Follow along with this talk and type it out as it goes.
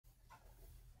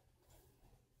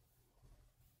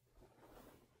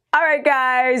All right,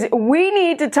 guys, we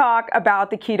need to talk about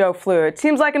the keto flu. It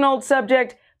seems like an old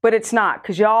subject, but it's not,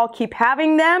 because y'all keep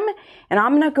having them, and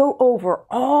I'm going to go over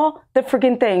all the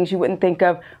friggin' things you wouldn't think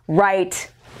of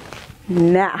right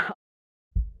now.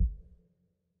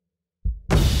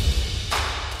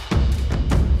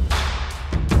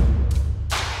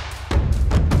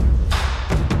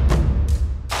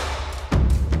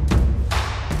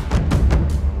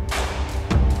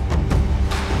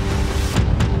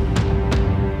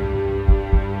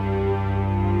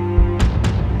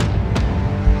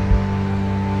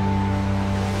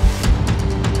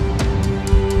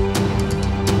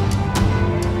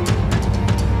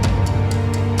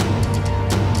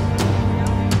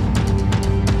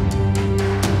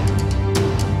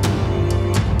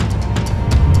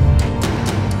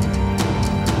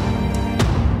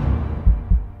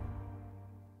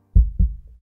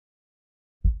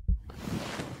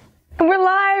 We're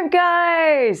live,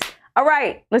 guys. All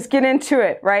right, let's get into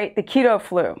it, right? The keto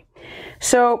flu.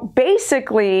 So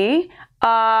basically,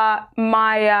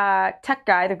 my tech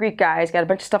guy, the Greek guy, has got a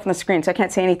bunch of stuff on the screen, so I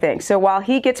can't say anything. So while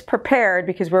he gets prepared,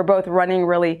 because we're both running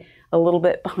really a little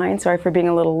bit behind, sorry for being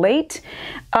a little late,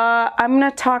 I'm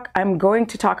going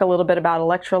to talk a little bit about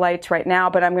electrolytes right now,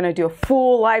 but I'm going to do a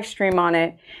full live stream on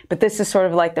it. But this is sort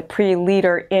of like the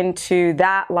pre-leader into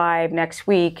that live next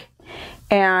week.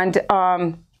 And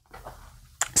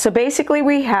so basically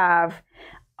we have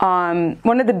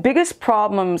one of the biggest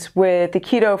problems with the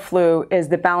keto flu is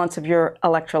the balance of your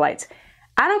electrolytes.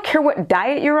 I don't care what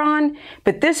diet you're on,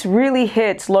 but this really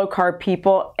hits low carb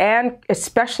people and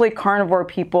especially carnivore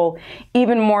people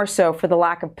even more so for the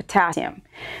lack of potassium.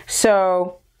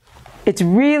 So it's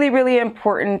really, really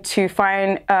important to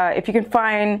find, if you can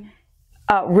find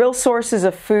real sources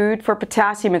of food for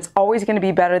potassium, it's always going to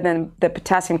be better than the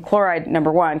potassium chloride, number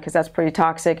one, because that's pretty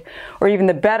toxic, or even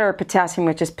the better potassium,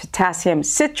 which is potassium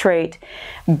citrate.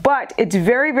 But it's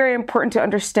very, very important to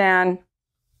understand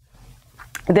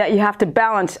that you have to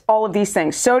balance all of these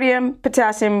things. Sodium,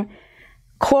 potassium,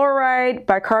 chloride,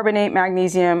 bicarbonate,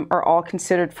 magnesium are all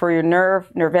considered for your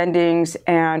nerve endings,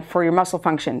 and for your muscle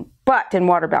function, but in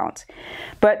water balance.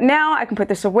 But now I can put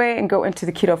this away and go into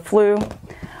the keto flu.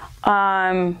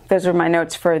 Those are my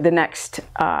notes for the next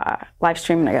live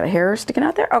stream, and I got a hair sticking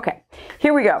out there. Okay,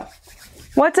 here we go.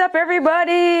 What's up,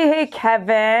 everybody? Hey,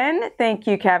 Kevin. Thank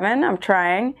you, Kevin. I'm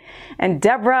trying. And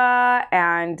Deborah,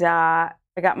 and I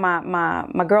got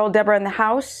my girl Deborah in the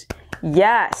house.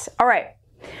 Yes. All right.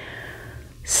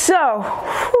 So,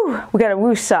 we got a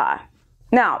woosah.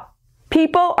 Now,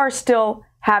 people are still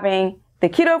having the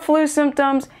keto flu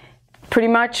symptoms pretty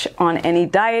much on any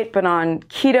diet, but on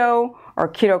keto or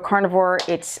keto carnivore,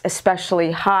 it's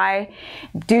especially high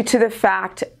due to the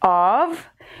fact of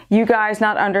you guys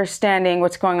not understanding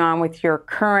what's going on with your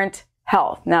current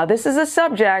health. Now, this is a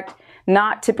subject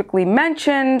not typically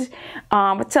mentioned.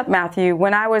 What's up, Matthew?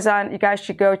 When I was on, you guys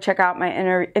should go check out my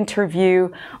interview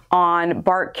on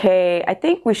Bart K. I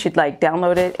think we should like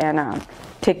download it and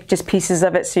take just pieces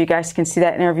of it so you guys can see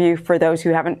that interview for those who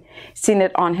haven't seen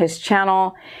it on his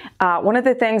channel. One of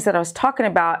the things that I was talking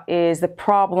about is the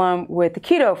problem with the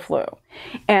keto flu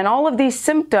and all of these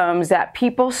symptoms that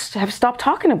people have stopped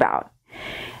talking about.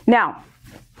 Now,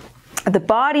 the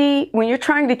body, when you're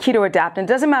trying to keto adapt, and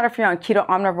it doesn't matter if you're on keto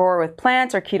omnivore with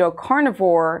plants or keto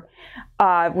carnivore,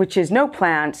 which is no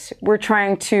plants, we're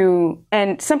trying to,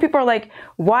 and some people are like,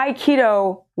 why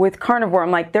keto with carnivore?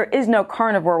 I'm like, there is no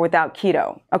carnivore without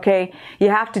keto, okay? You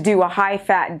have to do a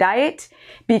high-fat diet,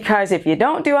 because if you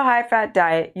don't do a high-fat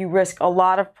diet, you risk a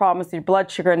lot of problems with your blood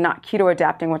sugar not keto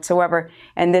adapting whatsoever,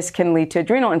 and this can lead to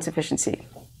adrenal insufficiency.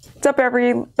 What's up,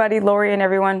 everybody, Lori and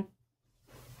everyone?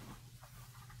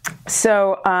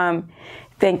 So,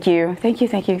 thank you for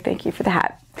the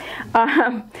hat.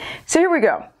 So here we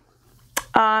go.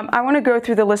 I want to go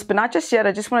through the list, but not just yet.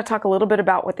 I just want to talk a little bit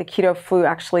about what the keto flu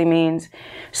actually means.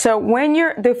 So when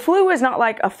the flu is not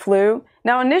like a flu.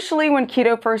 Now, initially when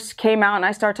keto first came out, and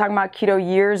I started talking about keto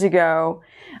years ago,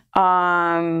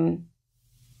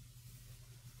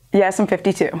 yes, I'm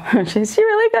 52. Is she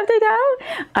really 52?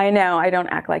 I know, I don't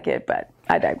act like it, but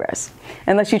I digress.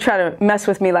 Unless you try to mess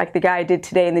with me like the guy did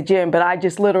today in the gym, but I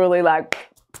just literally like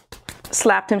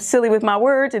slapped him silly with my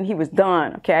words and he was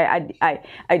done, okay? I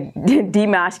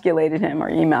demasculated him, or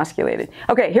emasculated.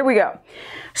 Okay, here we go.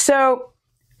 So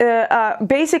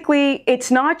basically, it's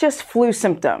not just flu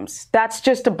symptoms. That's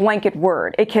just a blanket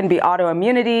word. It can be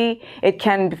autoimmunity. It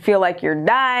can feel like you're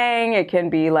dying. It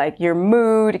can be like your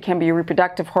mood. It can be your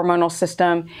reproductive hormonal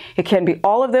system. It can be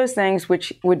all of those things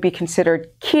which would be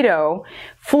considered keto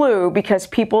flu because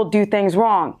people do things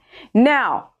wrong.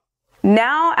 Now,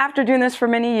 Now, after doing this for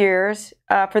many years,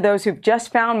 for those who've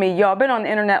just found me, y'all, I've been on the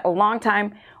internet a long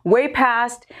time, way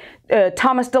past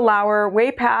Thomas DeLauer,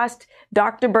 way past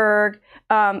Dr. Berg,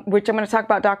 which I'm going to talk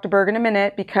about Dr. Berg in a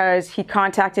minute because he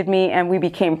contacted me and we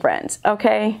became friends,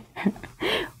 okay?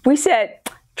 We said,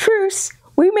 truce,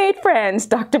 we made friends,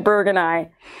 Dr. Berg and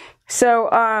I. So,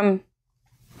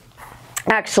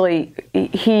 actually,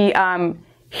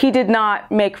 he did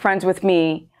not make friends with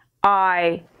me.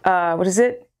 I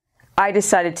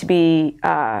decided to be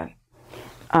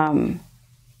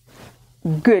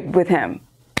good with him.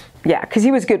 Yeah, because he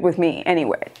was good with me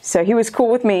anyway. So he was cool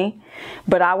with me,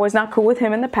 but I was not cool with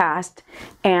him in the past.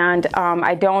 And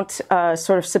I don't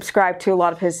sort of subscribe to a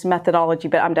lot of his methodology,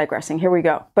 but I'm digressing. Here we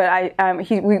go. But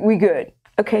we good.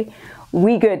 Okay,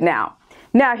 we good now.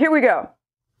 Now, here we go.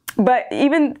 But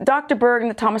even Dr. Berg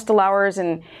and the Thomas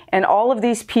DeLauers and all of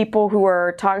these people who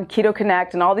are talking Keto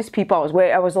Connect and all these people,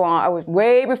 I was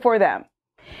way before them.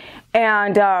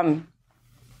 And I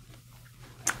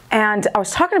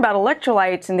was talking about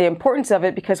electrolytes and the importance of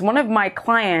it because one of my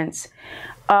clients,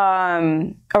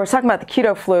 I was talking about the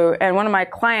keto flu, and one of my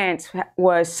clients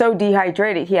was so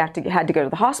dehydrated he had to go to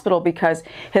the hospital because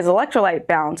his electrolyte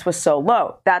balance was so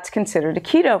low. That's considered a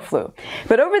keto flu.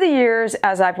 But over the years,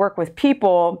 as I've worked with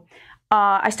people,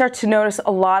 I start to notice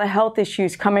a lot of health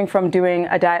issues coming from doing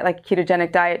a diet like a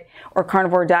ketogenic diet or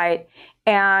carnivore diet.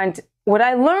 And what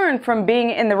I learned from being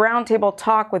in the roundtable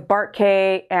talk with Bart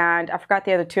K and I forgot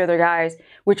the two other guys,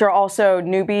 which are also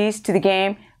newbies to the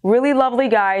game, really lovely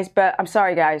guys, but I'm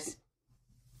sorry guys,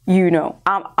 you know,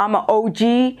 I'm an OG,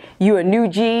 you a new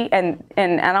G, and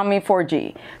I don't mean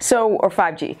 4G, or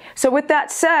 5G. So with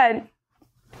that said,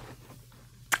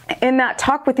 in that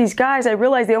talk with these guys, I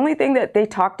realized the only thing that they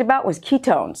talked about was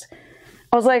ketones.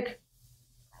 I was like,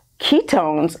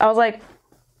 ketones? I was like,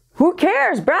 who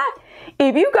cares, bruh?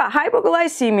 If you got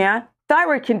hypoglycemia,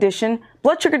 thyroid condition,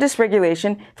 blood sugar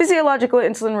dysregulation, physiological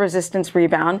insulin resistance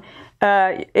rebound,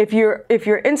 if you're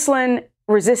insulin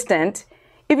resistant,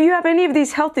 if you have any of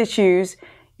these health issues,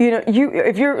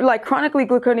 if you're like chronically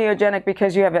gluconeogenic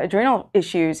because you have adrenal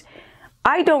issues,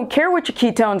 I don't care what your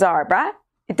ketones are, bruh.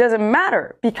 It doesn't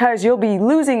matter because you'll be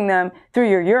losing them through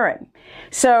your urine.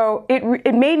 So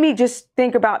it made me just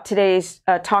think about today's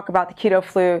talk about the keto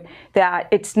flu, that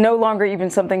it's no longer even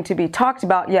something to be talked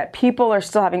about, yet people are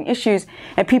still having issues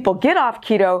and people get off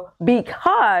keto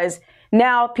because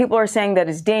now people are saying that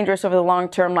it's dangerous over the long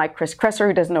term, like Chris Kresser,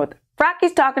 who doesn't know what the frack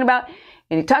he's talking about.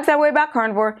 And he talks that way about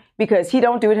carnivore because he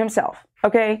don't do it himself.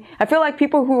 Okay. I feel like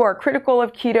people who are critical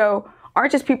of keto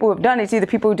aren't just people who have done it. It's either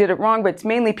people who did it wrong, but it's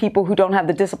mainly people who don't have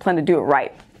the discipline to do it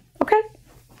right. Okay?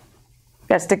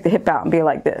 Gotta stick the hip out and be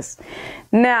like this.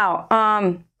 Now,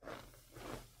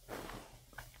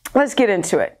 let's get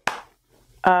into it.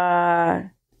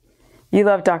 You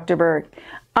love Dr. Berg.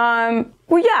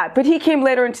 Well, yeah, but he came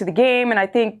later into the game, and I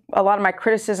think a lot of my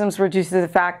criticisms were due to the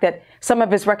fact that some of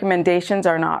his recommendations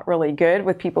are not really good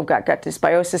with people who got gut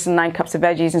dysbiosis and 9 cups of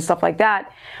veggies and stuff like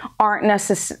that. Aren't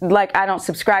necessary, like, I don't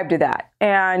subscribe to that.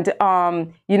 And,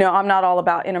 I'm not all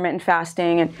about intermittent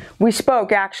fasting. And we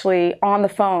spoke actually on the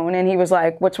phone, and he was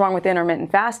like, what's wrong with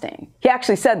intermittent fasting? He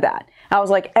actually said that. I was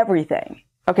like, everything.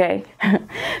 Okay.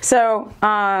 So,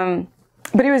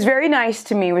 but he was very nice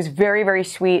to me. He was very, very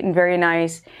sweet and very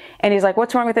nice. And he's like,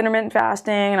 what's wrong with intermittent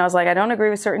fasting? And I was like, I don't agree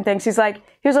with certain things. He was like,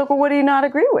 well, what do you not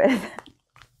agree with?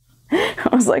 I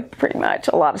was like, pretty much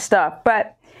a lot of stuff.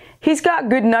 But he's got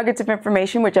good nuggets of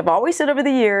information, which I've always said over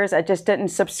the years. I just didn't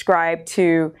subscribe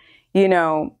to,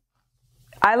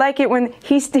 I like it when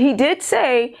he did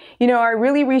say, I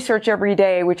really research every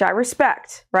day, which I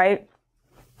respect, right?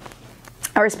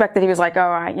 I respect that he was like, oh,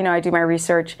 I do my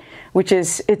research,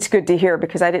 it's good to hear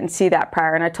because I didn't see that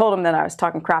prior. And I told him that I was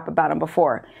talking crap about him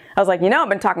before. I was like, I've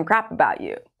been talking crap about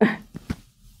you.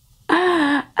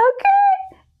 Okay.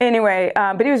 Anyway,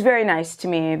 but he was very nice to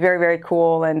me, very, very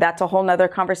cool. And that's a whole nother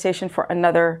conversation for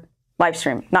another live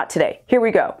stream. Not today. Here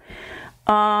we go.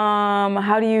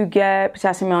 How do you get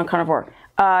potassium on carnivore?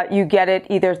 You get it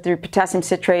either through potassium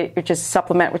citrate, which is a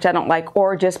supplement, which I don't like,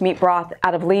 or just meat broth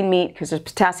out of lean meat because there's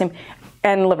potassium,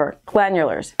 and liver,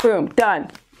 glandulars. Boom, done.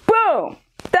 Boom!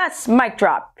 That's mic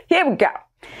drop. Here we go.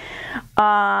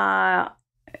 Let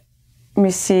me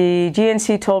see.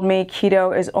 GNC told me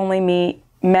keto is only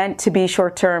meant to be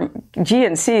short term.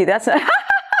 GNC, that's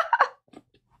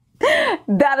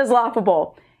that is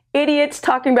laughable. Idiots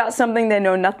talking about something they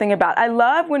know nothing about. I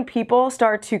love when people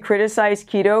start to criticize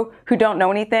keto who don't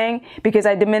know anything because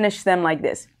I diminish them like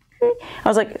this. I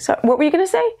was like, so what were you going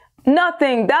to say?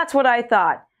 Nothing. That's what I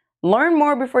thought. Learn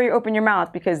more before you open your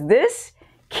mouth because this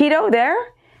keto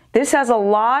this has a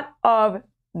lot of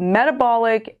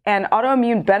metabolic and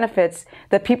autoimmune benefits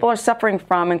that people are suffering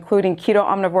from, including keto,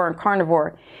 omnivore, and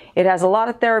carnivore. It has a lot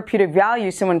of therapeutic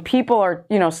value. So when people are,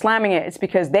 slamming it, it's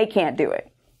because they can't do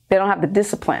it. They don't have the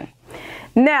discipline.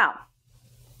 Now,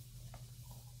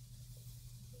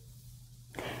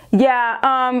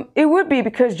 yeah, it would be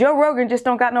because Joe Rogan just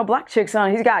don't got no black chicks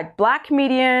on. He's got black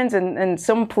comedians and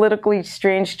some politically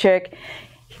strange chick.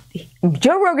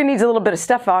 Joe Rogan needs a little bit of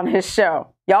stuff on his show.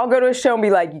 Y'all go to his show and be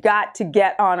like, you got to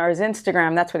get on our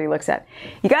Instagram. That's what he looks at.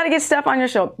 You got to get stuff on your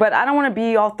show. But I don't want to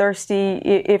be all thirsty.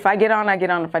 If I get on, I get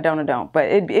on. If I don't, I don't. But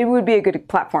it would be a good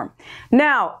platform.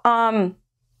 Now,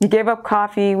 you gave up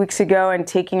coffee weeks ago and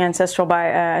taking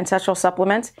ancestral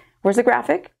supplements. Where's the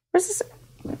graphic? Where's this?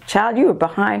 Child, you were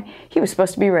behind. He was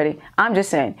supposed to be ready. I'm just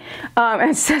saying.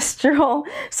 Ancestral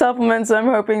supplements. I'm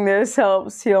hoping this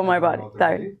helps heal my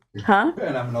body. Huh?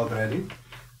 And I'm not ready.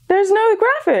 There's no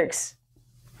graphics.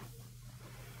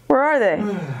 Where are they?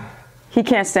 He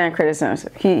can't stand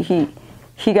criticism.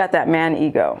 He got that man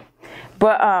ego.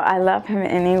 But I love him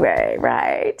anyway,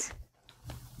 right?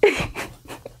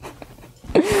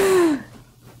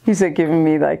 He's like giving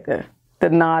me like the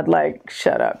nod, like,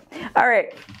 shut up. All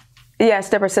right.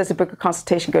 Yes, Deborah says to book a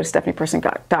consultation, go to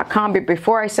stephanieperson.com. But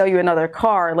before I sell you another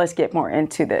car, let's get more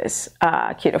into this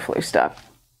keto flu stuff.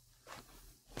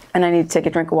 And I need to take a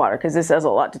drink of water because this has a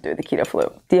lot to do with the keto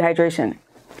flu. Dehydration.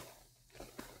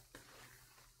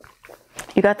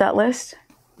 You got that list?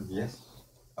 Yes,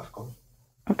 of course.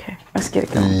 Okay, let's get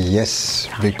it going. Yes,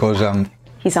 because I'm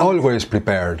always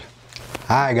prepared.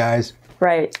 Hi, guys.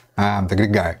 Right. I'm the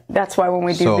Greek guy. That's why when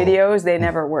we do videos, they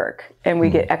never work. And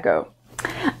we get echo.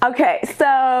 Okay,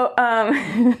 so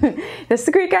that's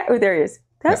the Greek guy. Oh, there he is.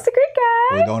 That's the Greek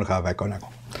guy. We don't have echo now.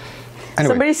 Anyway.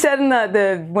 Somebody said in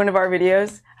the one of our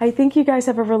videos, I think you guys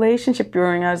have a relationship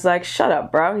brewing. I was like, shut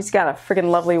up, bro. He's got a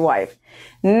freaking lovely wife.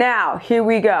 Now, here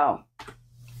we go.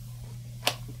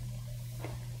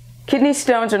 Kidney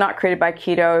stones are not created by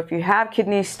keto. If you have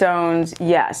kidney stones,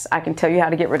 yes, I can tell you how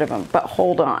to get rid of them. But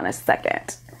hold on a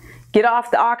second. Get off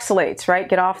the oxalates, right?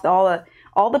 Get off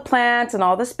all the plants and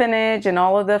all the spinach and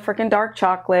all of the freaking dark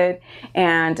chocolate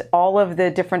and all of the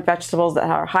different vegetables that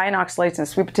are high in oxalates and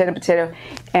sweet potato,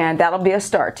 and that'll be a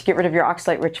start to get rid of your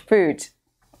oxalate-rich foods.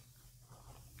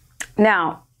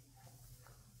 Now,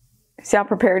 see how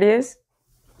prepared he is?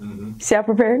 Mm-hmm. See how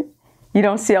prepared? You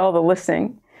don't see all the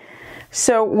listing.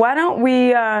 So why don't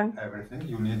we... everything?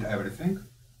 You need everything?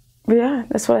 Yeah,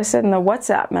 that's what I said in the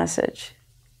WhatsApp message.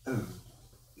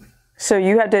 So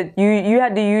you had to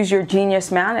use your genius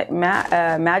magic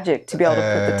to be able to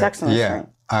put the text on the screen.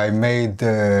 I made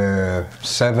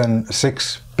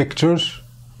 6 pictures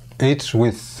each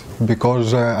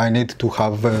because I need to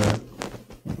have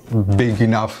big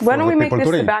enough. Why don't we make this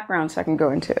the the background so I can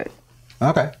go into it?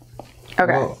 Okay.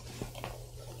 Okay. Well,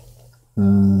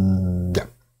 yeah.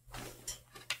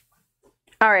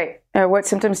 All right. What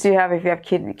symptoms do you have if you have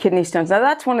kidney stones? Now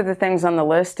that's one of the things on the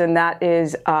list, and that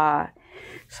is.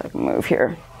 So I can move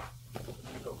here.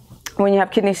 When you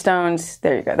have kidney stones,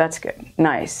 there you go. That's good.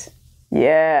 Nice.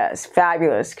 Yes,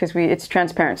 fabulous. Because it's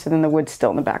transparent, so then the wood's still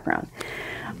in the background.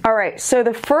 All right. So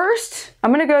the first,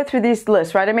 I'm going to go through these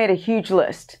lists, right? I made a huge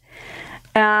list.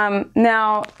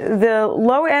 Now, the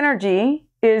low energy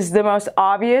is the most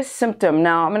obvious symptom.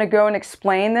 Now, I'm going to go and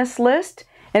explain this list,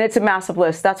 and it's a massive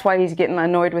list. That's why he's getting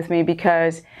annoyed with me,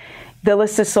 because the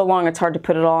list is so long, it's hard to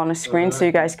put it all on a screen so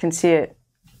you guys can see it.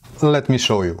 Let me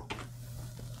show you.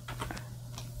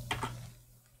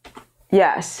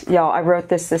 Yes, y'all, I wrote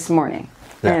this morning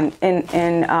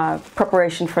in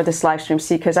preparation for this live stream.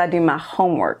 See, because I do my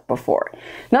homework before.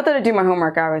 Not that I do my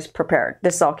homework, I was prepared.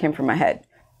 This all came from my head.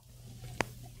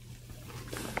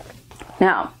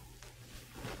 Now,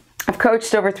 I've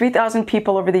coached over 3,000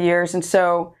 people over the years, and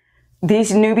so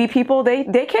these newbie people, they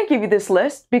can't give you this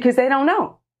list because they don't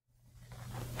know.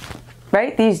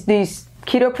 Right? These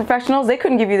keto professionals, they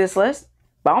couldn't give you this list,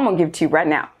 but I'm going to give it to you right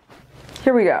now.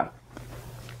 Here we go.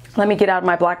 Let me get out of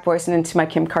my black voice and into my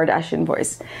Kim Kardashian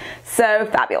voice. So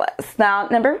fabulous. Now,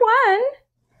 number 1,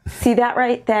 see that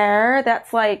right there?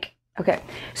 That's like, okay.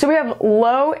 So we have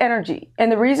low energy.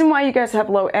 And the reason why you guys have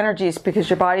low energy is because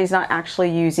your body's not actually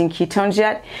using ketones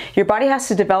yet. Your body has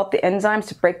to develop the enzymes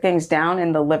to break things down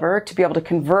in the liver to be able to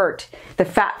convert the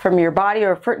fat from your body,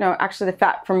 or actually the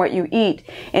fat from what you eat,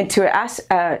 into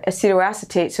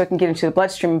acetoacetate so it can get into the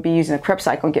bloodstream and be used in the Krebs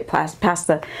cycle and get past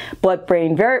the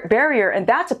blood-brain barrier. And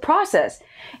that's a process.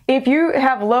 If you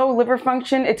have low liver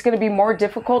function, it's going to be more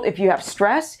difficult if you have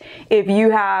stress, if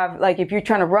you're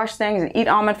trying to rush things and eat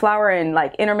almond flour and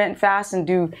like intermittent fast and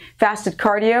do fasted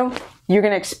cardio, you're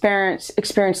going to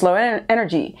experience low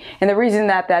energy. And the reason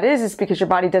that is because your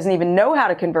body doesn't even know how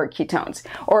to convert ketones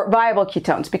or viable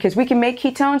ketones, because we can make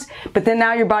ketones, but then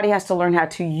now your body has to learn how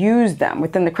to use them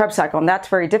within the Krebs cycle, and that's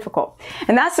very difficult.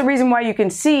 And that's the reason why you can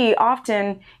see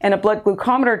often in a blood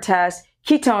glucometer test,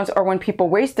 ketones are when people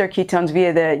waste their ketones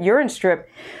via the urine strip,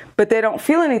 but they don't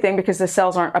feel anything because the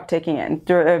cells aren't uptaking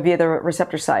it via the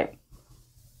receptor site.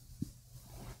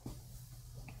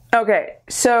 Okay,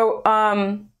 so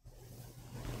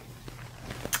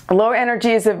low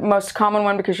energy is the most common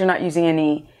one because you're not using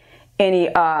any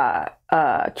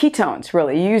ketones,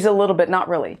 really. You use a little bit, not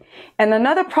really. And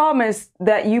another problem is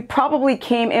that you probably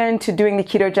came into doing the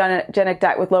ketogenic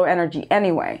diet with low energy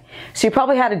anyway. So you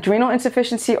probably had adrenal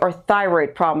insufficiency or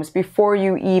thyroid problems before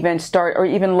you even start, or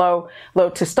even low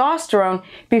testosterone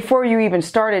before you even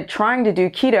started trying to do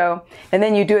keto, and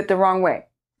then you do it the wrong way.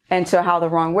 And so how the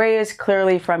wrong way is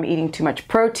clearly from eating too much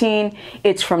protein.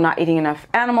 It's from not eating enough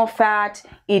animal fat,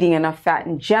 eating enough fat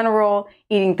in general,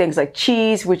 eating things like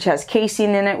cheese, which has casein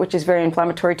in it, which is very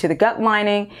inflammatory to the gut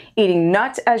lining, eating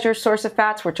nuts as your source of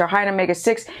fats, which are high in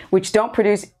omega-6, which don't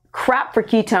produce crap for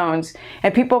ketones.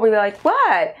 And people will be like,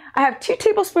 what? I have 2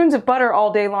 tablespoons of butter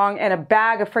all day long and a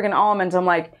bag of friggin' almonds. I'm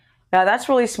like, yeah, that's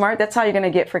really smart. That's how you're going to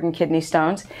get friggin' kidney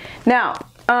stones. Now,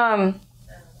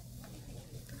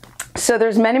 so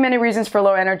there's many reasons for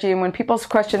low energy, and when people's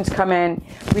questions come in,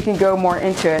 we can go more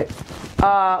into it.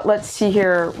 Let's see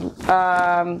here.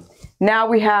 Now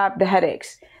we have the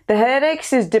headaches. The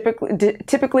headaches is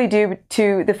typically due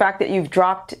to the fact that you've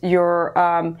dropped your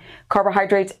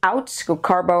carbohydrates out. So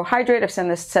carbohydrate, I've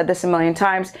said this a million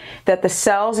times, that the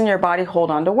cells in your body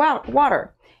hold on to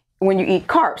water. When you eat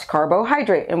carbs,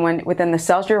 carbohydrate, and when within the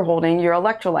cells you're holding your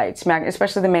electrolytes,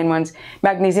 especially the main ones,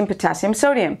 magnesium, potassium,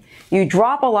 sodium. You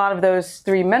drop a lot of those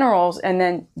 3 minerals, and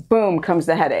then boom comes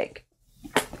the headache.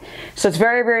 So it's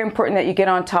very important that you get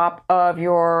on top of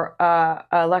your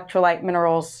electrolyte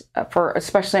minerals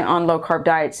especially on low carb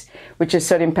diets, which is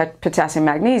sodium, potassium,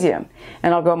 magnesium.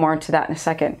 And I'll go more into that in a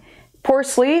second. Poor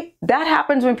sleep, that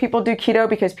happens when people do keto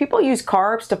because people use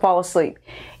carbs to fall asleep.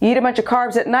 You eat a bunch of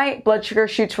carbs at night, blood sugar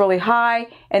shoots really high,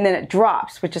 and then it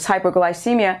drops, which is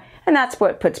hypoglycemia, and that's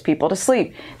what puts people to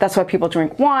sleep. That's why people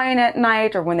drink wine at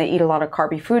night, or when they eat a lot of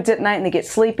carby foods at night and they get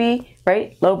sleepy,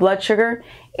 right? Low blood sugar.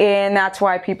 And that's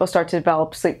why people start to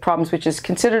develop sleep problems, which is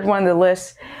considered one of the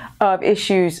lists of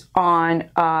issues on,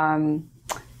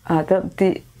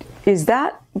 is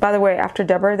that, by the way, after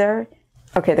Deborah there?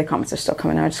 Okay, the comments are still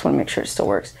coming out. I just want to make sure it still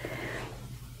works.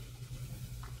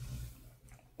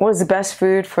 What is the best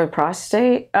food for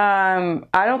prostate? I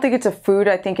don't think it's a food.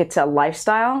 I think it's a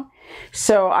lifestyle.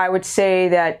 So I would say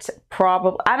that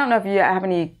probably, I don't know if you have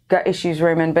any gut issues,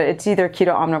 Raymond, but it's either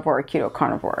keto omnivore or keto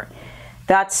carnivore.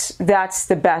 That's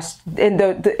the best in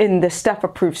the Steph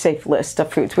approved safe list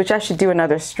of foods, which I should do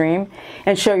another stream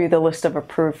and show you the list of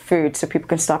approved foods so people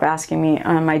can stop asking me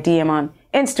on my DM on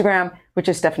Instagram, which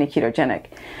is Stephanie Ketogenic.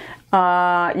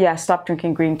 Yeah, stop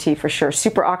drinking green tea for sure.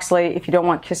 Super oxalate if you don't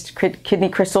want kidney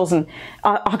crystals and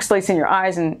oxalates in your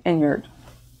eyes and your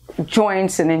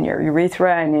joints and in your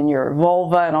urethra and in your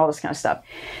vulva and all this kind of stuff.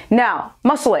 Now,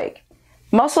 muscle ache.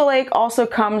 Muscle ache also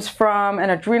comes from an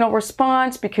adrenal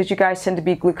response because you guys tend to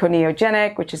be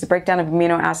gluconeogenic, which is the breakdown of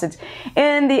amino acids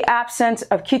in the absence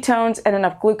of ketones and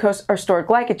enough glucose or stored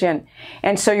glycogen.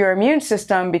 And so your immune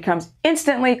system becomes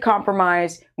instantly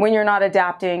compromised when you're not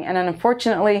adapting. And then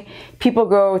unfortunately, people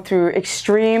go through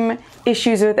extreme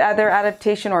issues with other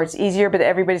adaptation, or it's easier, but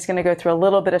everybody's going to go through a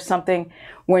little bit of something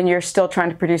when you're still trying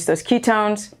to produce those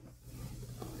ketones.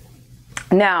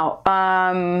 Now,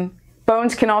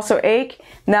 bones can also ache.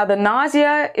 Now the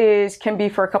nausea can be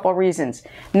for a couple of reasons.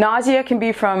 Nausea can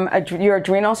be from your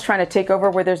adrenals trying to take over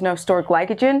where there's no stored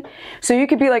glycogen. So you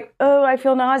could be like, oh, I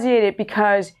feel nauseated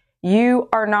because you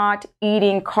are not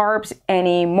eating carbs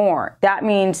anymore. That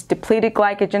means depleted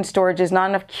glycogen storage is not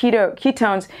enough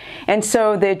ketones. And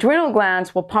so the adrenal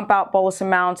glands will pump out bolus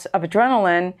amounts of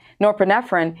adrenaline,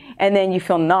 norepinephrine, and then you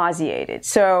feel nauseated.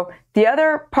 So the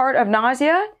other part of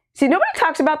nausea, see, nobody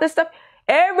talks about this stuff.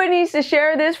 Everybody needs to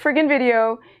share this friggin'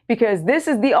 video because this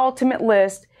is the ultimate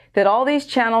list that all these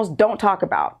channels don't talk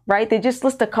about, right? They just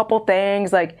list a couple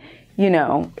things like, you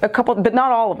know, a couple, but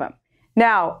not all of them.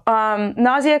 Now,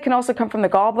 nausea can also come from the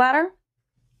gallbladder.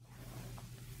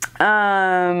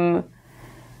 5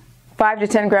 to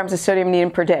 10 grams of sodium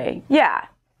needed per day. Yeah,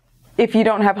 if you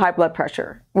don't have high blood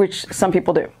pressure, which some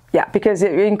people do. Yeah, because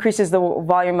it increases the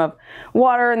volume of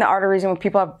water in the arteries, and when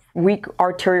people have weak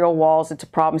arterial walls, it's a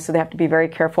problem. So they have to be very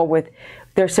careful with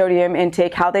their sodium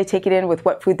intake, how they take it in, with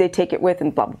what food they take it with,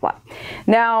 and blah, blah, blah.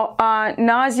 Now,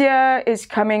 nausea is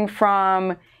coming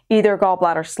from either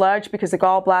gallbladder sludge, because the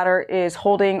gallbladder is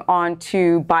holding on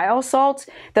to bile salts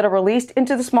that are released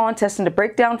into the small intestine to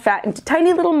break down fat into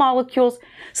tiny little molecules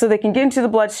so they can get into the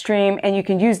bloodstream, and you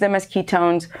can use them as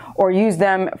ketones or use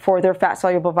them for their fat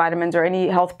soluble vitamins or any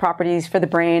health properties for the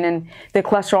brain, and the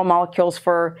cholesterol molecules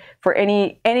for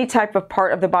any type of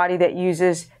part of the body that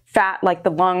uses fat, like the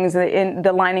lungs,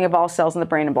 the lining of all cells in the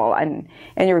brain and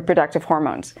your reproductive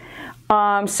hormones.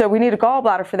 So we need a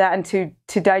gallbladder for that, and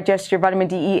to digest your vitamin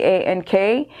D, E, A, and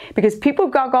K, because people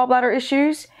who've got gallbladder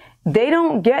issues, they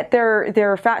don't get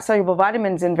their fat soluble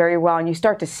vitamins in very well, and you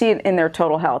start to see it in their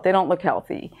total health. They don't look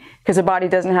healthy because their body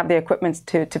doesn't have the equipment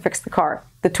to fix the car,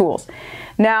 the tools.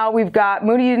 Now we've got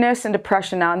moodiness and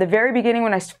depression. Now in the very beginning,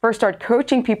 when I first started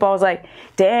coaching people, I was like,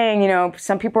 dang,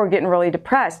 some people are getting really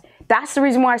depressed. That's the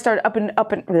reason why I started upping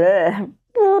the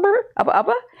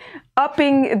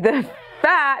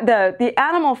fat, the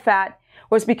animal fat,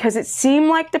 was because it seemed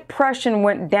like depression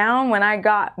went down when I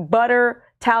got butter,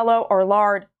 tallow, or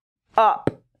lard up.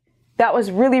 That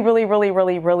was really, really, really,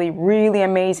 really, really, really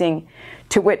amazing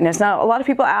to witness. Now, a lot of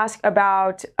people ask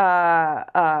about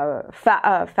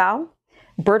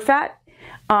bird fat,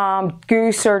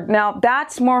 goose, now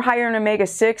that's more higher in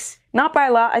omega-6, not by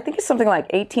a lot. I think it's something like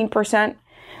 18%,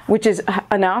 which is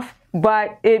enough,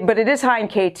 but it is high in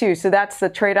K2, so that's the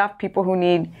trade-off, people who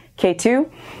need K2.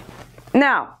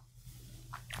 Now,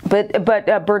 but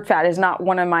bird fat is not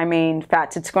one of my main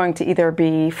fats. It's going to either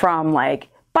be from like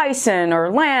bison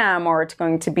or lamb, or it's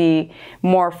going to be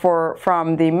more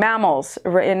from the mammals,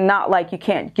 and not like you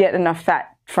can't get enough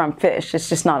fat from fish. It's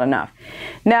just not enough.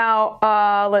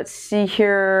 Now, let's see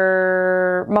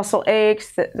here. Muscle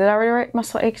aches. Did I already write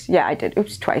muscle aches? Yeah, I did.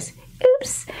 Oops, twice.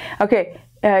 Oops. Okay.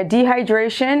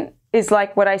 Dehydration is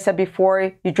like what I said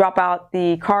before. You drop out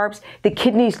the carbs. The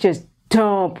kidneys just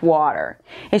dump water.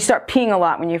 And you start peeing a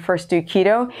lot when you first do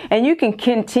keto. And you can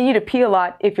continue to pee a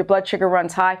lot if your blood sugar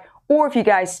runs high, or if you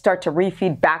guys start to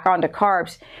refeed back onto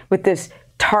carbs with this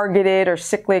targeted or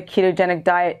cyclic ketogenic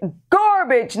diet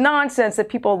garbage nonsense that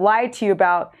people lie to you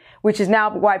about, which is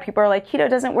now why people are like, keto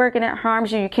doesn't work and it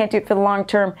harms you. You can't do it for the long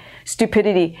term.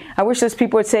 Stupidity. I wish those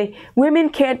people would say, women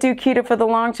can't do keto for the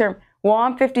long term. Well,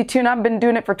 I'm 52 and I've been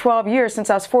doing it for 12 years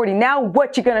since I was 40. Now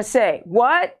what you gonna say?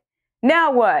 What?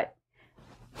 Now what?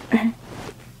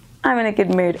 I'm in a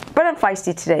good mood, but I'm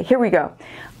feisty today. Here we go.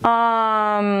 So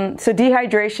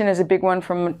dehydration is a big one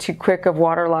from too quick of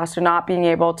water loss, or not being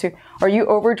able to. Are you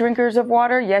over drinkers of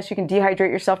water? Yes, you can dehydrate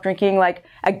yourself drinking like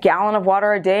a gallon of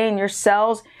water a day in your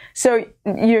cells. So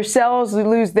your cells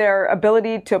lose their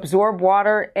ability to absorb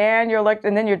water, and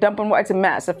then you're dumping water. It's a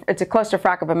mess. It's a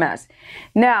clusterfuck of a mess.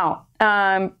 Now,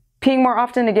 peeing more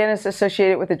often, again, is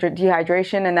associated with the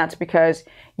dehydration, and that's because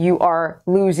you are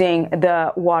losing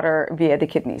the water via the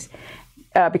kidneys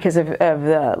because of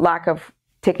the lack of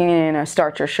taking in a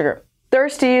starch or sugar.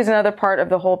 Thirsty is another part of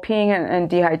the whole peeing and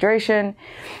dehydration.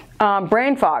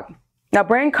 Brain fog. Now,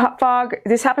 brain fog,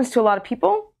 this happens to a lot of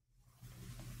people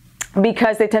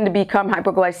because they tend to become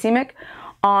hypoglycemic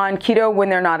on keto when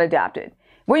they're not adapted.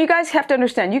 Well, you guys have to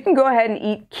understand, you can go ahead and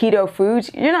eat keto foods.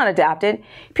 You're not adapted.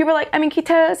 People are like, I'm in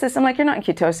ketosis. I'm like, you're not in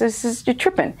ketosis. You're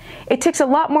tripping. It takes a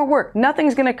lot more work.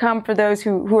 Nothing's going to come for those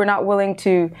who are not willing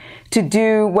to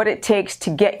do what it takes to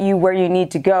get you where you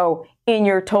need to go in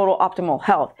your total optimal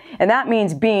health. And that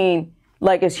means being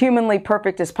like as humanly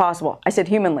perfect as possible. I said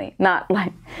humanly, not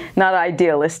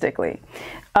idealistically,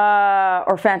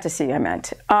 or fantasy, I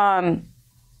meant.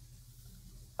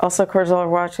 Also, cortisol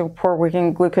watching poor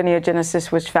working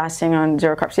gluconeogenesis, which fasting on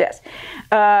zero carbs. Yes.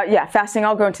 Yeah, fasting,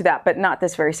 I'll go into that, but not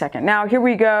this very second. Now, here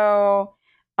we go.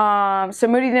 So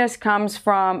moodiness comes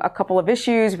from a couple of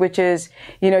issues, which is,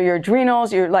 your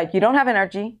adrenals. You're like, you don't have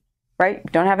energy, right? You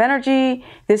don't have energy.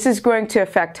 This is going to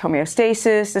affect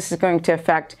homeostasis. This is going to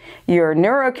affect your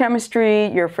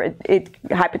neurochemistry, your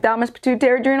hypothalamus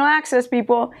pituitary adrenal axis,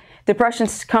 people. Depression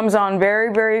comes on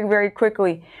very, very, very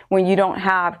quickly when you don't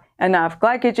have enough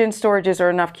glycogen storages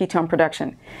or enough ketone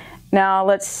production. Now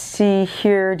let's see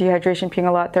here, dehydration, peeing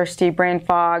a lot, thirsty, brain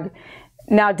fog.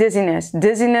 Now dizziness.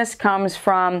 Dizziness comes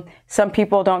from some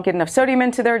people don't get enough sodium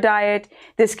into their diet.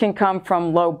 This can come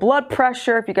from low blood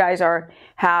pressure. If you guys are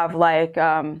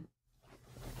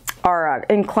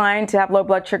inclined to have low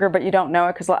blood sugar, but you don't know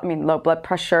it because, low blood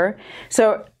pressure.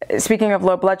 So speaking of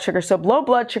low blood sugar, so low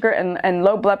blood sugar and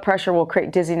low blood pressure will create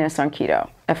dizziness on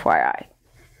keto, FYI.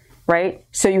 Right?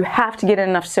 So you have to get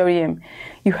enough sodium.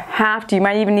 You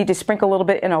might even need to sprinkle a little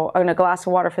bit in a glass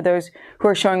of water for those who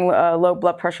are showing low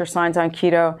blood pressure signs on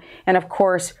keto. And of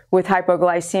course, with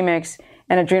hypoglycemics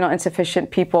and adrenal insufficient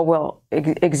people will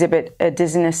exhibit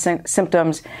dizziness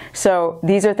symptoms. So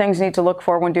these are things you need to look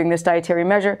for when doing this dietary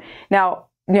measure. Now,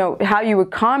 you know, how you would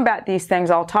combat these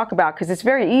things I'll talk about, because it's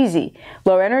very easy.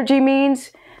 Low energy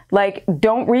means, like,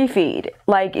 don't refeed.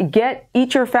 Like,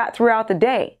 eat your fat throughout the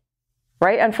day.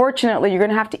 Right? Unfortunately, you're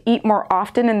going to have to eat more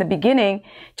often in the beginning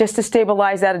just to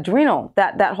stabilize that adrenal,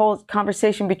 that whole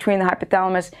conversation between the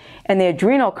hypothalamus and the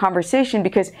adrenal conversation,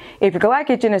 because if your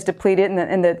glycogen is depleted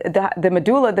in the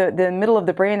medulla, the middle of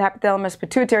the brain, the hypothalamus,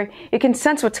 pituitary, it can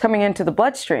sense what's coming into the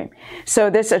bloodstream.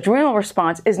 So this adrenal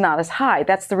response is not as high.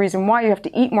 That's the reason why you have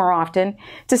to eat more often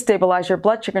to stabilize your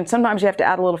blood sugar. And sometimes you have to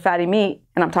add a little fatty meat,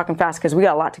 and I'm talking fast because we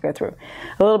got a lot to go through.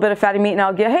 A little bit of fatty meat, and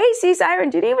I'll get, hey, Siren,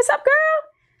 Judy, what's up, girl?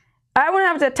 I want to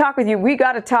have to talk with you. We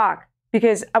got to talk,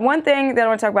 because one thing that I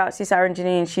want to talk about, Siren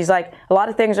Janine, she's like, a lot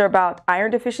of things are about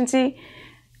iron deficiency.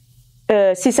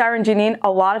 Siren Janine, a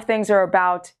lot of things are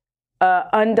about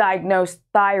undiagnosed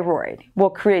thyroid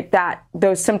will create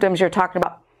those symptoms you're talking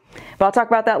about. But I'll talk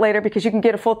about that later, because you can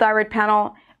get a full thyroid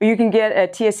panel, or you can get a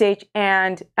TSH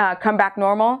and come back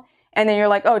normal. And then you're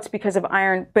like, oh, it's because of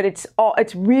iron. But it's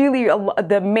really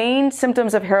the main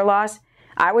symptoms of hair loss,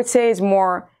 I would say, is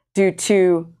more due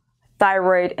to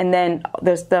thyroid, and then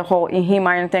there's the whole heme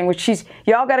iron thing, which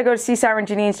y'all got to go to see Siren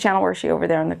Janine's channel, where is she over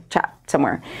there in the chat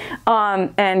somewhere,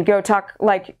 and go talk.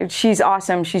 Like, she's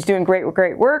awesome. She's doing great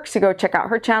work. So go check out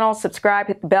her channel, subscribe,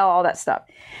 hit the bell, all that stuff.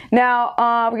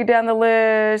 Now we get down the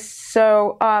list.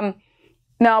 So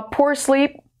now poor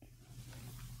sleep.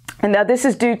 And now this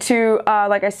is due to,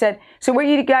 like I said, so what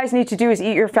you guys need to do is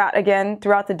eat your fat again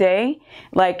throughout the day,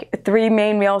 like 3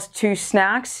 main meals, 2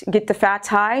 snacks, get the fats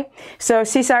high. So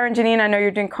Siren Janine, I know you're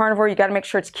doing carnivore. You got to make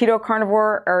sure it's keto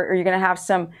carnivore, or you're going to have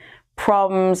some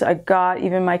problems. I got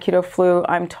even my keto flu.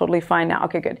 I'm totally fine now.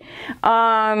 Okay, good.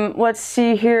 Let's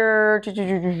see here.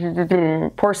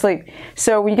 Poor sleep.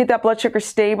 So when you get that blood sugar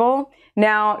stable,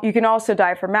 now, you can also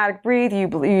diaphragmatic breathe.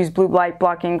 You use blue light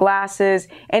blocking glasses,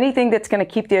 anything that's going to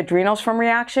keep the adrenals from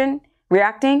reacting.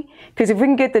 Because if we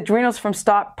can get the adrenals from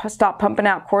stop pumping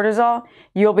out cortisol,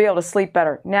 you'll be able to sleep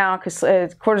better. Now, because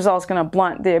cortisol is going to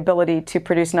blunt the ability to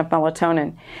produce enough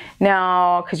melatonin.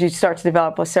 Now, because you start to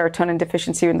develop a serotonin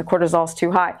deficiency when the cortisol is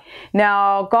too high.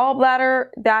 Now,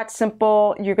 gallbladder, that's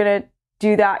simple. You're going to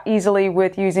do that easily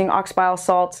with using ox bile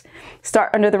salts.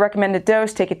 Start under the recommended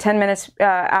dose. Take it 10 minutes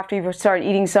after you've started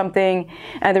eating something.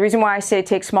 And the reason why I say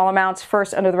take small amounts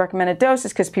first under the recommended dose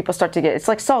is because people start to it's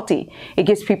like salty. It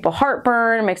gives people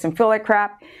heartburn, it makes them feel like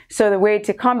crap. So the way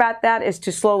to combat that is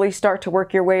to slowly start to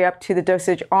work your way up to the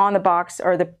dosage on the box,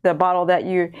 or the bottle that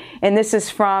and this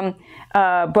is from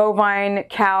bovine,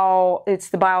 cow. It's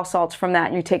the bile salts from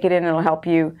that. You take it in, it'll help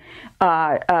you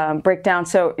break down.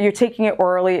 So you're taking it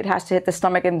orally. It has to hit the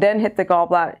stomach and then hit the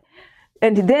gallbladder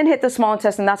and then hit the small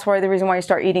intestine. That's why the reason why you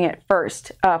start eating it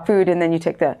first, food, and then you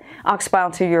take the ox bile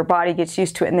until your body gets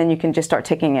used to it, and then you can just start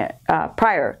taking it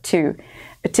prior to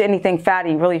anything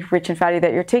fatty, really rich and fatty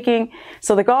that you're taking.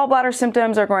 So the gallbladder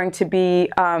symptoms are going to be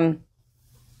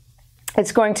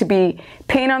it's going to be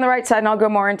pain on the right side, and I'll go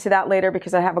more into that later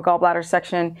because I have a gallbladder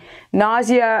section.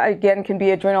 Nausea, again, can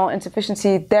be adrenal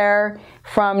insufficiency there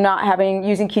from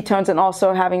using ketones, and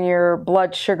also having your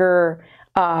blood sugar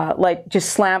like just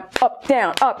slam up,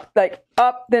 down, up, like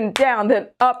up, then down, then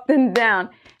up, then down.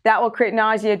 That will create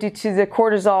nausea due to the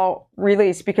cortisol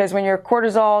release, because when your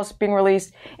cortisol is being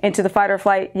released into the fight or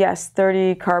flight, yes,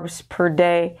 30 carbs per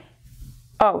day.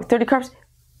 Oh, 30 carbs?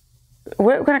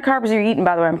 What kind of carbs are you eating,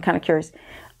 by the way? I'm kind of curious.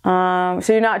 So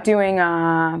you're not doing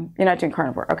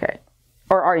carnivore, okay?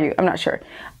 Or are you? I'm not sure,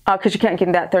 because you can't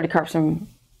get that 30 carbs from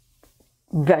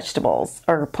vegetables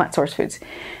or plant source foods.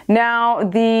 Now,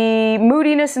 the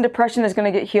moodiness and depression is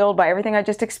going to get healed by everything I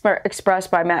just expressed,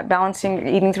 by balancing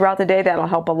eating throughout the day. That'll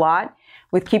help a lot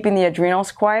with keeping the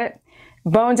adrenals quiet.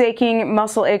 Bones aching,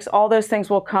 muscle aches, all those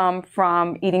things will come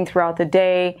from eating throughout the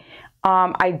day.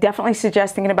 I definitely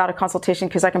suggest thinking about a consultation,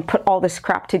 because I can put all this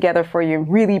crap together for you and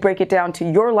really break it down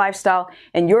to your lifestyle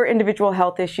and your individual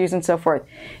health issues and so forth.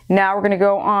 Now we're going to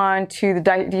go on to the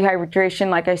dehydration.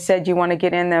 Like I said, you want to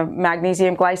get in the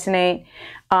magnesium glycinate.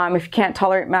 If you can't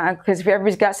tolerate, because if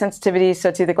everybody's got sensitivities, so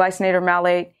it's either glycinate or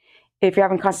malate. If you're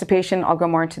having constipation, I'll go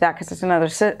more into that because it's another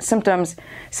symptom.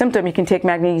 You can take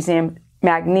magnesium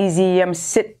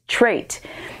citrate.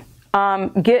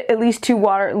 Get at least 2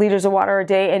 liters of water a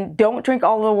day, and don't drink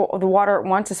all the water at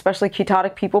once, especially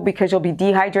ketotic people, because you'll be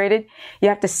dehydrated. You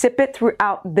have to sip it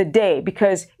throughout the day,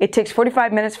 because it takes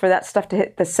 45 minutes for that stuff to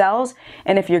hit the cells.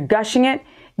 And if you're gushing it,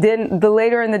 then the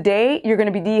later in the day, you're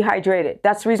going to be dehydrated.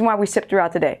 That's the reason why we sip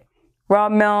throughout the day. Raw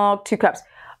milk, 2 cups.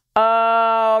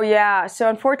 Oh, yeah. So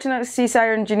unfortunately,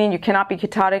 C-Siren, Janine, you cannot be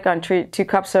ketotic on 2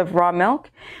 cups of raw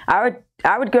milk. I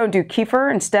would go and do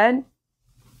kefir instead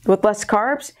with less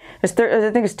carbs. I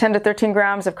think it's 10 to 13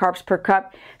 grams of carbs per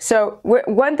cup. So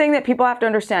one thing that people have to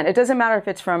understand, it doesn't matter if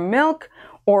it's from milk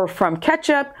or from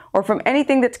ketchup or from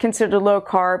anything that's considered low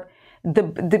carb.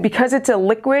 Because it's a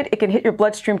liquid, it can hit your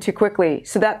bloodstream too quickly.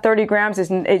 So that 30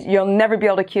 grams you'll never be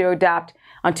able to keto adapt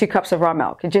on 2 cups of raw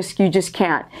milk. You just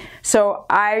can't. So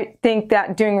I think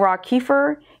that doing raw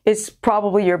kefir is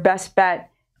probably your best bet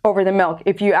over the milk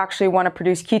if you actually want to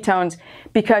produce ketones,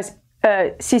 because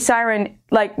C-Siren,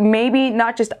 like maybe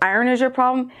not just iron is your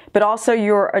problem, but also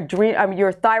your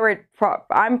thyroid.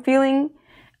 I'm feeling,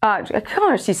 I call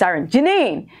her C-Siren,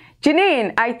 Janine,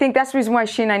 I think that's the reason why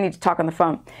she and I need to talk on the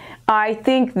phone. I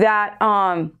think that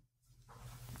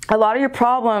a lot of your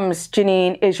problems,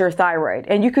 Janine, is your thyroid.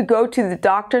 And you could go to the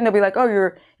doctor and they'll be like, oh,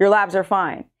 your labs are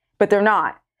fine, but they're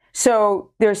not.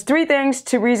 So there's 3 things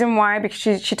to reason why,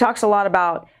 because she talks a lot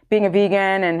about being a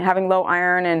vegan and having low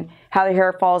iron and how the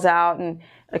hair falls out. And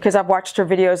because I've watched her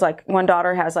videos, like one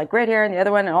daughter has like great hair and the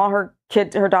other one, and all her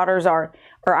daughters are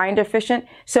iron deficient.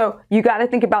 So you got to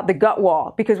think about the gut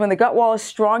wall, because when the gut wall is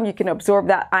strong, you can absorb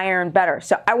that iron better.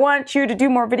 So I want you to do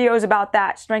more videos about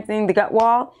that, strengthening the gut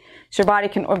wall, so your body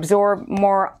can absorb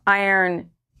more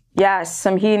iron. Yes,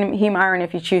 some heme iron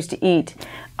if you choose to eat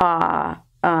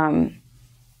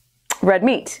red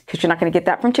meat, because you're not going to get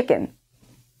that from chicken.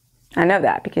 I know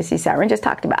that because C-Siren just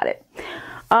talked about it.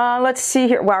 Let's see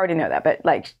here. Well, I already know that, but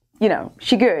like, you know,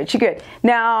 she good.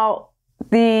 Now,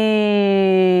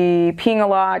 the peeing a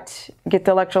lot, get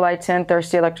the electrolytes in,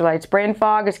 thirsty electrolytes. Brain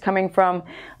fog is coming from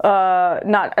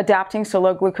not adapting, so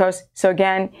low glucose. So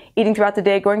again, eating throughout the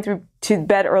day, going to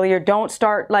bed earlier. Don't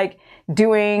start like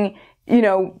doing, you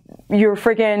know, your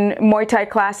freaking Muay Thai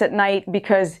class at night,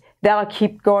 because that'll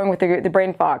keep going with the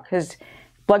brain fog, because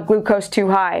blood glucose too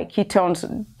high,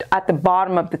 ketones at the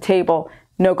bottom of the table,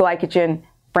 no glycogen,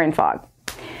 brain fog.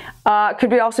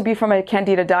 Could also be from a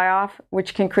candida die-off,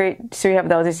 which can create, so you have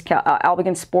these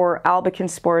albumin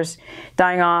spores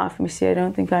dying off. Let me see, I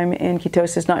don't think I'm in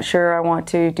ketosis, not sure I want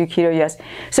to do keto, yes.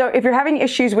 So if you're having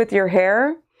issues with your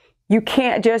hair, you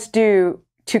can't just do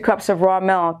 2 cups of raw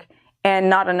milk and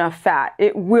not enough fat.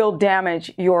 It will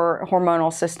damage your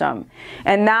hormonal system.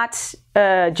 And that's,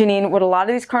 Janine, what a lot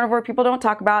of these carnivore people don't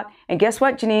talk about. And guess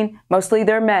what, Janine? Mostly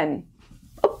they're men.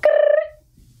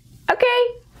 Okay.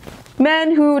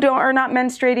 Men who are not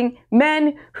menstruating,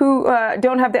 men who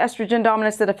don't have the estrogen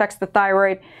dominance that affects the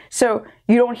thyroid. So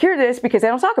you don't hear this because they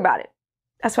don't talk about it.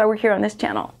 That's why we're here on this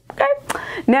channel. Okay.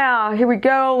 Now, here we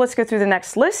go. Let's go through the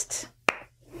next list.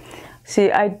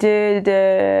 See, I did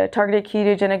targeted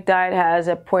ketogenic diet has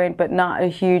a point, but not a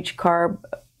huge carb.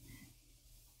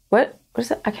 What is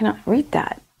that? I cannot read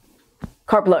that.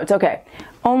 Carb loads. Okay.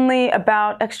 Only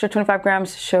about extra 25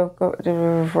 grams show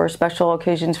for special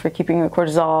occasions for keeping the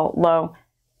cortisol low.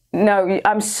 No,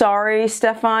 I'm sorry,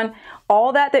 Stefan.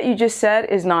 All that you just said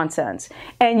is nonsense.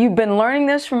 And you've been learning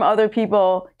this from other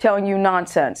people telling you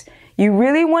nonsense. You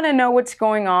really want to know what's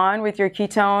going on with your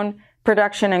ketone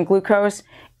production and glucose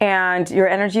and your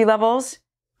energy levels?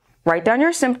 Write down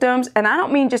your symptoms. And I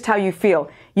don't mean just how you feel.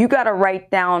 You got to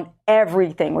write down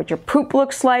everything, what your poop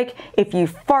looks like, if you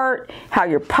fart, how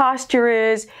your posture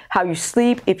is, how you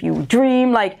sleep, if you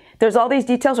dream. Like, there's all these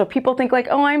details where people think like,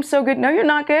 oh, I'm so good. No, you're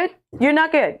not good. You're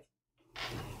not good.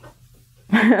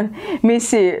 Let me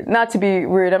see. Not to be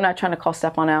rude, I'm not trying to call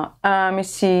Stefan out. Let me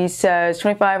see. Says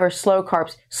 25 are slow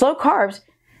carbs. Slow carbs?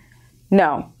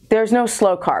 No, there's no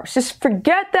slow carbs. Just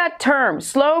forget that term,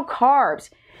 slow carbs.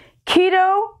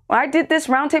 Keto, I did this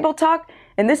roundtable talk,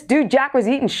 and this dude Jack was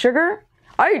eating sugar.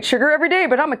 I eat sugar every day,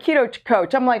 but I'm a keto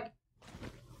coach. I'm like,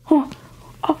 oh,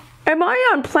 am I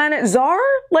on planet Czar?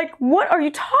 Like, what are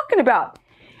you talking about?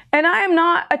 And I am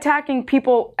not attacking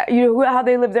people, you know, how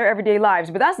they live their everyday lives,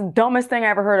 but that's the dumbest thing I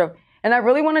ever heard of. And I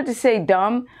really wanted to say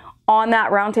dumb on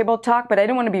that roundtable talk, but I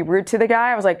didn't want to be rude to the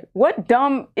guy. I was like, what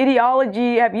dumb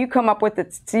ideology have you come up with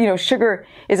that, you know, sugar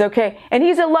is okay? And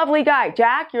he's a lovely guy.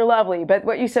 Jack, you're lovely, but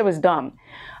what you said was dumb.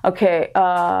 Okay,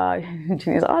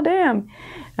 Jenny's, oh, damn.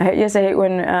 Yes, I hate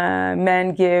when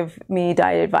men give me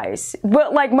diet advice.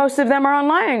 But, like, most of them are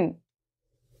online.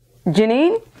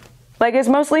 Janine? Like, it's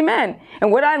mostly men.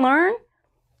 And what I learned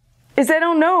is they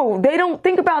don't know. They don't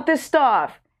think about this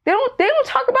stuff. They don't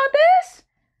talk about this?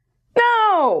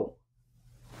 No.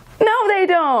 No, they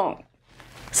don't.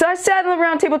 So I sat in the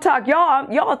round table talk.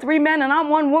 Y'all are 3 men and I'm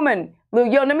 1 woman.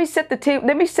 Yo, let me set the table.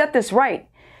 Let me set this right.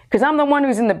 Because I'm the one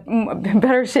who's in the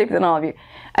better shape than all of you.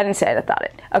 I didn't say it, I thought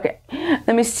it. Okay,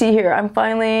 let me see here. I'm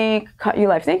finally caught you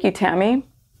live. Thank you, Tammy.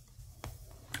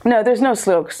 No, there's no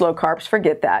slow carbs.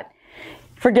 Forget that.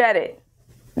 Forget it.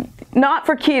 Not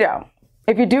for keto.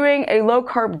 If you're doing a low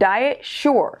carb diet,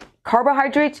 sure.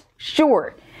 Carbohydrates,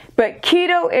 sure. But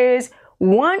keto is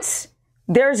once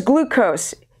there's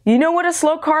glucose. You know what a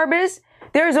slow carb is?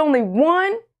 There's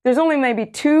only maybe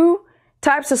two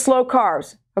types of slow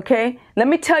carbs. Okay? Let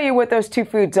me tell you what those two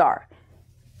foods are.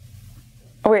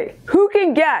 Oh, wait, who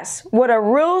can guess what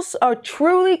a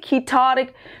truly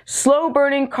ketotic,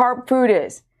 slow-burning carb food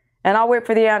is? And I'll wait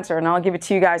for the answer, and I'll give it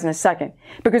to you guys in a second.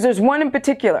 Because there's one in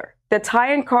particular that's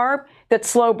high in carb, that's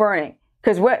slow-burning.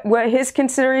 Because what his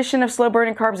consideration of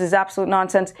slow-burning carbs is absolute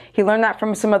nonsense. He learned that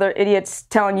from some other idiots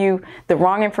telling you the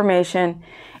wrong information.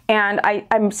 And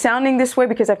I'm sounding this way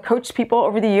because I've coached people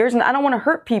over the years, and I don't want to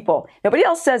hurt people. Nobody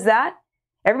else says that.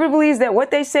 Everybody believes that what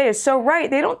they say is so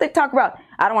right. They talk about,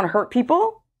 I don't want to hurt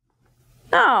people.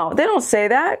 No, they don't say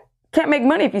that. Can't make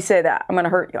money if you say that. I'm going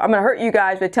to hurt you. I'm going to hurt you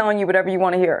guys by telling you whatever you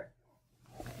want to hear.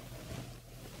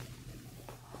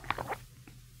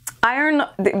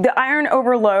 The iron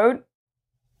overload.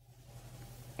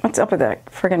 What's up with that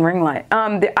friggin' ring light?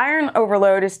 The iron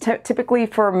overload is typically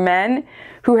for men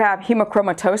who have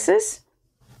hemochromatosis.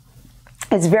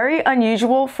 It's very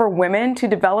unusual for women to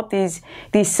develop these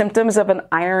symptoms of an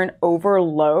iron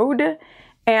overload.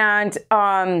 And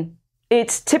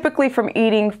it's typically from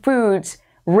eating foods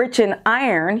rich in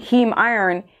iron, heme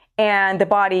iron, and the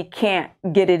body can't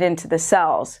get it into the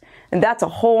cells. And that's a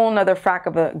whole nother frack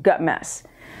of a gut mess.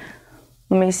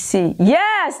 Let me see.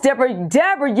 Yes,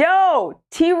 Deborah, yo,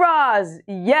 T-Roz,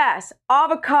 yes,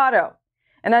 avocado.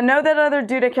 And I know that other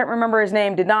dude, I can't remember his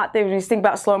name, did not think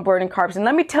about slow burning carbs. And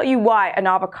let me tell you why an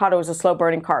avocado is a slow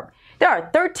burning carb. There are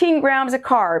 13 grams of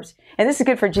carbs, and this is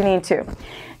good for Janine too.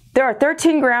 There are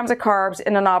 13 grams of carbs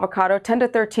in an avocado, 10 to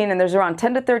 13, and there's around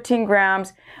 10 to 13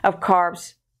 grams of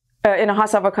carbs in a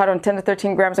Hass avocado and 10 to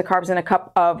 13 grams of carbs in a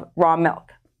cup of raw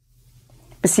milk.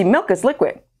 But see, milk is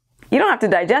liquid. You don't have to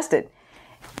digest it.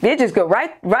 They just go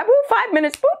right, woo, 5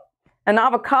 minutes, boop. An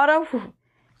avocado, whoo,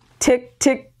 tick,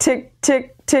 tick, tick,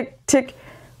 tick, tick, tick.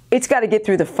 It's got to get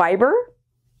through the fiber,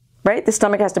 right? The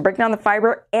stomach has to break down the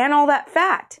fiber and all that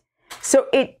fat. So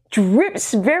it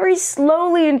drips very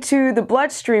slowly into the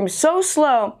bloodstream, so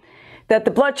slow that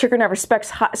the blood sugar never spikes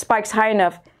high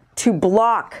enough to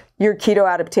block your keto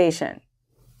adaptation.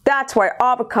 That's why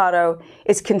avocado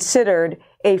is considered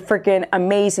a freaking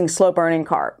amazing slow burning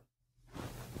carb.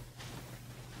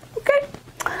 Okay.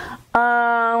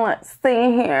 Let's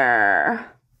see here.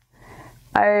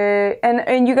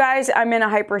 And you guys, I'm in a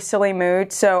hyper silly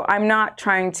mood, so I'm not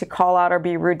trying to call out or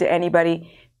be rude to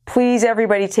anybody. Please,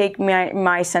 everybody, take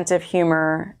my sense of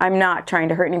humor. I'm not trying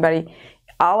to hurt anybody.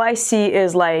 All I see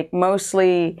is like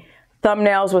mostly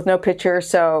thumbnails with no picture,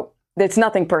 so it's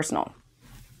nothing personal.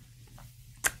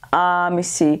 Let me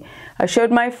see. I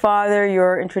showed my father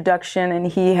your introduction, and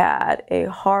he had a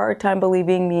hard time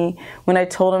believing me when I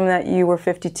told him that you were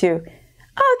 52.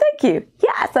 Oh, thank you.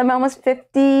 Yes, I'm almost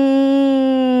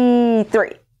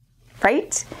 53,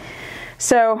 right?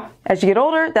 So as you get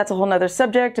older, that's a whole nother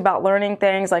subject about learning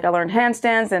things. Like I learned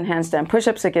handstands, then handstand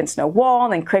push-ups against no wall,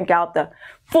 and then crank out the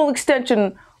full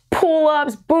extension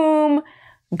pull-ups, boom.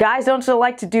 Guys don't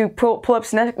like to do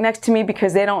pull-ups next to me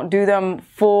because they don't do them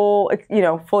full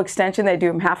extension. They do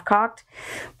them half-cocked.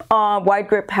 Wide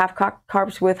grip half-cocked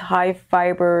carbs with high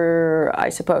fiber, I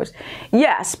suppose.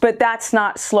 Yes, but that's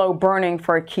not slow burning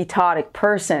for a ketotic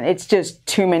person. It's just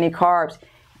too many carbs.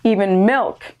 Even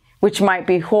milk, which might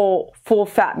be whole, full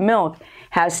fat milk,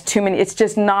 has too many. It's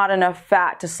just not enough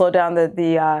fat to slow down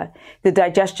the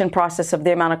digestion process of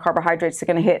the amount of carbohydrates that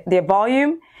are going to hit the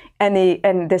volume and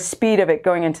the speed of it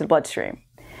going into the bloodstream.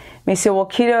 Let me see. Will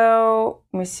keto?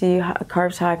 Let me see.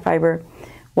 Carbs, high fiber.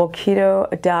 Will keto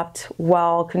adapt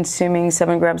while consuming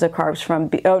 7 grams of carbs from?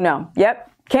 Oh no.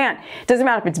 Yep. Can't. Doesn't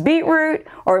matter if it's beetroot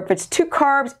or if it's 2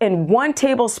 carbs in 1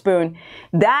 tablespoon.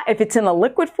 That if it's in a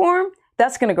liquid form,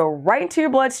 that's going to go right into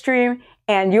your bloodstream,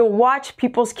 and you'll watch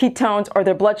people's ketones or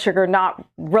their blood sugar not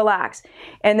relax.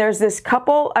 And there's this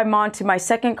couple, I'm on to my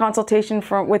second consultation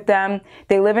with them.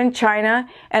 They live in China,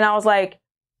 and I was like,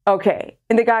 okay.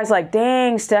 And the guy's like,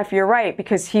 dang, Steph, you're right,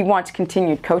 because he wants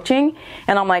continued coaching.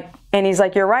 And I'm like, and he's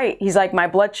like, you're right. He's like, my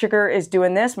blood sugar is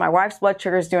doing this, my wife's blood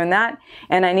sugar is doing that,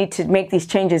 and I need to make these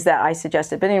changes that I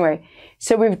suggested. But anyway,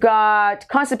 so we've got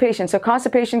constipation. So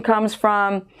constipation comes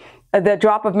from the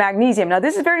drop of magnesium. Now,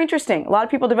 this is very interesting. A lot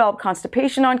of people develop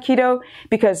constipation on keto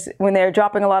because when they're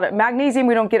dropping a lot of magnesium,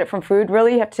 we don't get it from food,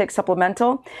 really. You have to take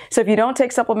supplemental. So if you don't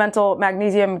take supplemental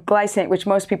magnesium glycinate, which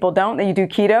most people don't, then you do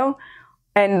keto,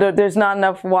 and there's not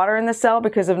enough water in the cell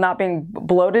because of not being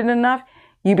bloated enough,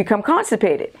 you become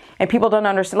constipated. And people don't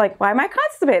understand, like, why am I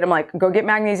constipated? I'm like, go get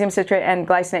magnesium citrate and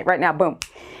glycinate right now. Boom.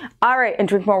 All right, and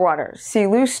drink more water. See,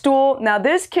 loose stool. Now,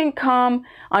 this can come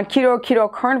on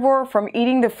keto carnivore from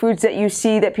eating the foods that you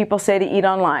see that people say to eat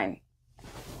online.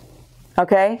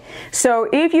 Okay, so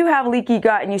if you have leaky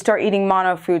gut and you start eating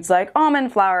mono foods like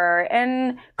almond flour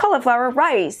and cauliflower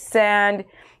rice and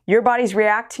your body's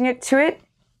reacting to it,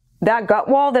 that gut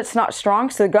wall that's not strong,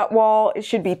 so the gut wall, it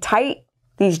should be tight,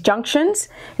 these junctions,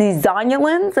 these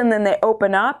zonulins, and then they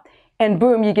open up and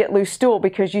boom, you get loose stool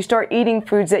because you start eating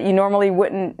foods that you normally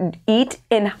wouldn't eat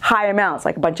in high amounts,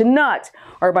 like a bunch of nuts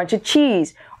or a bunch of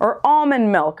cheese or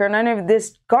almond milk or none of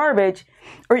this garbage,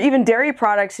 or even dairy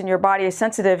products, and your body is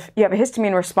sensitive, you have a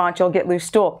histamine response, you'll get loose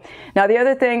stool. Now, the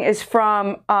other thing is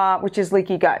from, which is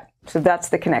leaky gut. So that's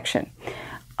the connection.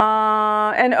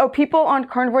 People on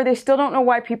carnivore, they still don't know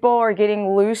why people are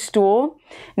getting loose stool.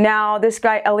 Now, this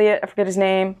guy, Elliot, I forget his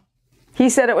name, he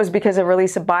said it was because of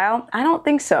release of bile. I don't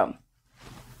think so.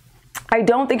 I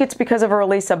don't think it's because of a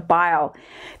release of bile.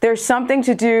 There's something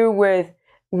to do with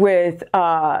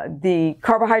the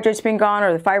carbohydrates being gone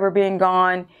or the fiber being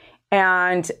gone.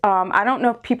 And I don't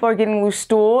know if people are getting loose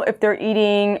stool if they're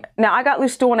eating. Now, I got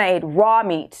loose stool when I ate raw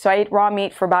meat. So I ate raw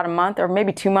meat for about a month or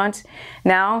maybe 2 months.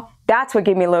 Now, that's what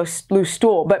gave me loose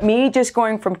stool. But me just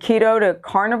going from keto to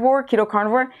carnivore, keto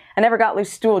carnivore, I never got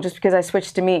loose stool just because I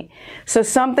switched to meat. So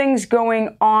something's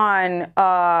going on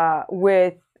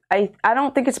with, I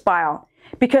don't think it's bile.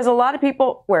 Because a lot of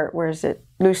people, where is it?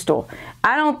 Loose stool.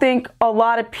 I don't think a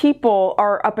lot of people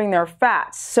are upping their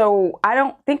fats. So I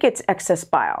don't think it's excess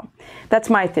bile. That's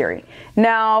my theory.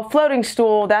 Now, floating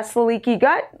stool, that's the leaky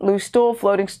gut. Loose stool,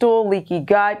 floating stool, leaky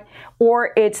gut,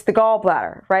 or it's the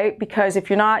gallbladder, right? Because if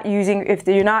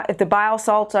the bile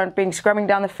salts aren't being scrubbing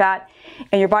down the fat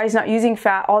and your body's not using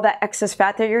fat, all that excess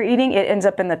fat that you're eating, it ends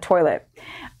up in the toilet.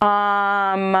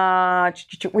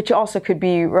 Which also could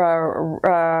be,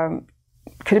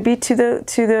 could it be to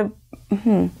the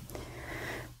well,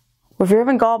 if you're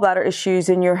having gallbladder issues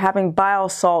and you're having bile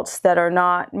salts that are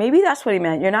not, maybe that's what he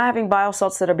meant. You're not having bile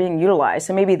salts that are being utilized.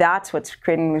 So maybe that's what's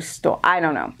creating loose stool. I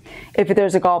don't know if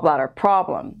there's a gallbladder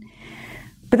problem.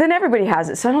 But then everybody has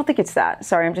it. So I don't think it's that.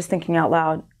 Sorry, I'm just thinking out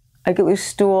loud. I get loose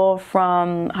stool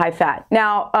from high fat.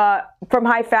 Now, from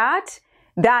high fat,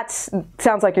 that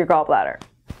sounds like your gallbladder.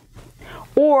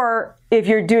 Or if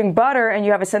you're doing butter and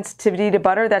you have a sensitivity to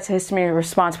butter, that's a histamine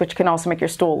response, which can also make your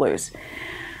stool loose.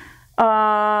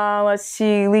 Let's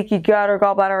see, leaky gut or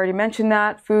gallbladder, I already mentioned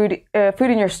that. Food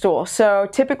in your stool. So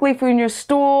typically food in your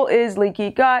stool is leaky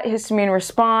gut, histamine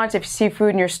response. If you see food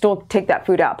in your stool, take that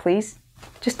food out, please.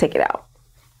 Just take it out.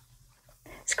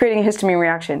 It's creating a histamine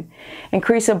reaction.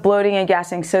 Increase of bloating and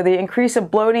gassing. So the increase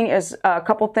of bloating is a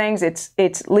couple things.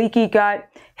 It's leaky gut,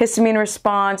 histamine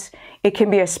response. It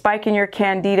can be a spike in your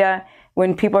candida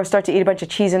when people start to eat a bunch of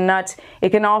cheese and nuts.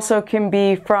 It can also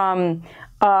be from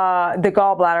the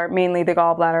gallbladder, mainly the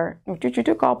gallbladder.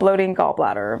 Bloating,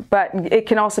 gallbladder. But it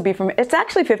can also be from, it's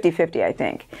actually 50-50, I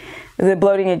think. The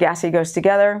bloating and gassy goes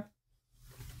together.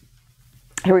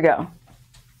 Here we go.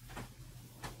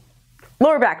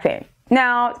 Lower back pain.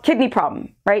 Now, kidney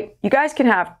problem, right? You guys can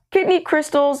have kidney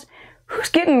crystals. Who's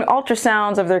getting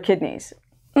ultrasounds of their kidneys?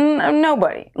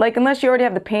 Nobody. Like, unless you already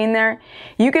have the pain there.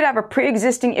 You could have a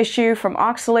pre-existing issue from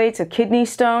oxalates of kidney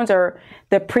stones or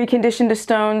the precondition to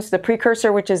stones, the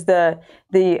precursor, which is the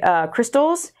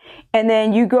crystals. And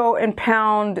then you go and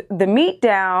pound the meat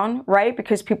down, right?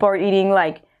 Because people are eating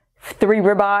like 3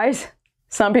 ribeyes.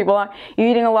 Some people are. You're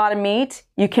eating a lot of meat.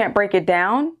 You can't break it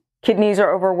down. Kidneys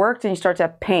are overworked and you start to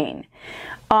have pain.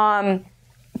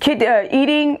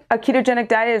 Eating a ketogenic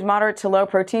diet is moderate to low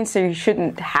protein, so you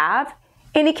shouldn't have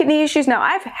any kidney issues. Now,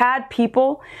 I've had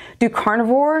people do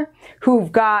carnivore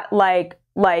who've got like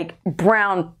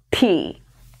brown pea.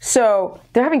 So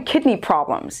they're having kidney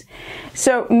problems.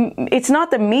 So it's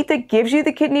not the meat that gives you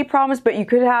the kidney problems, but you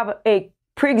could have a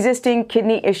pre-existing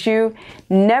kidney issue,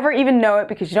 never even know it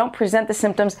because you don't present the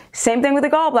symptoms. Same thing with the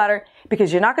gallbladder,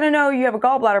 because you're not going to know you have a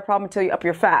gallbladder problem until you up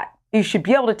your fat. You should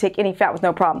be able to take any fat with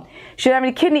no problem. You shouldn't have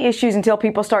any kidney issues until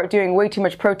people start doing way too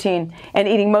much protein and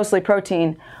eating mostly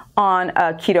protein on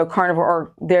a keto carnivore,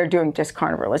 or they're doing just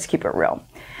carnivore. Let's keep it real.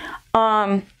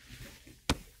 The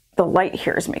light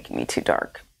here is making me too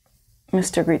dark,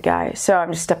 Mr. Greek guy. So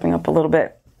I'm just stepping up a little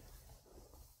bit.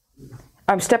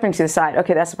 I'm stepping to the side.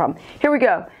 Okay, that's the problem. Here we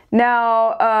go.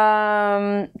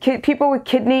 Now, people with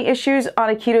kidney issues on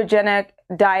a ketogenic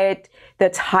diet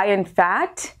that's high in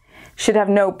fat should have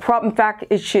no problem. In fact,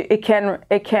 it can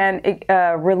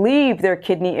relieve their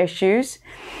kidney issues.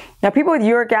 Now, people with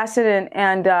uric acid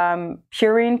and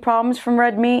purine problems from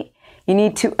red meat, you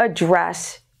need to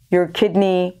address your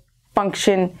kidney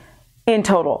function in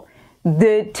total.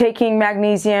 Taking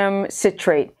magnesium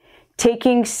citrate,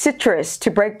 taking citrus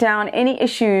to break down any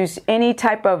issues, any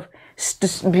type of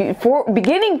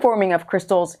beginning forming of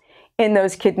crystals in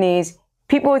those kidneys.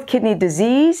 People with kidney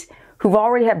disease who've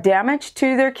already have damage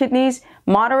to their kidneys,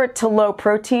 moderate to low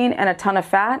protein and a ton of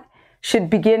fat,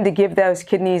 should begin to give those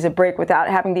kidneys a break without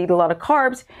having to eat a lot of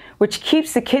carbs, which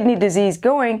keeps the kidney disease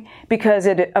going because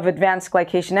of advanced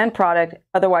glycation end product,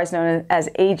 otherwise known as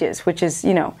AGEs, which is,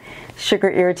 sugar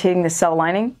irritating the cell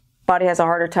lining. Body has a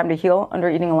harder time to heal under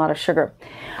eating a lot of sugar.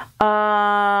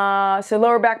 So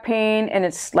lower back pain, and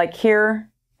it's like here,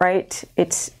 right?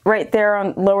 It's right there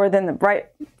on lower than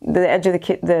the edge of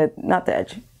not the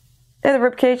edge, the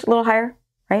rib cage, a little higher,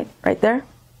 right? Right there.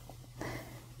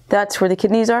 That's where the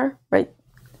kidneys are, right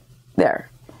there.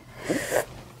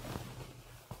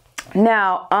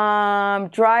 Now,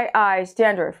 dry eyes,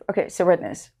 dandruff. Okay, so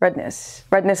redness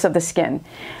of the skin.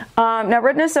 Now,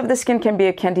 redness of the skin can be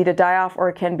a candida die-off or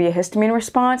it can be a histamine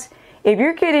response. If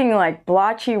you're getting like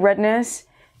blotchy redness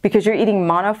because you're eating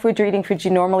mono food, you're eating foods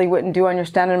you normally wouldn't do on your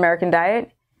standard American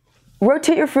diet,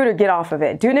 rotate your food or get off of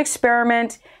it. Do an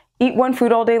experiment. Eat one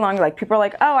food all day long. Like people are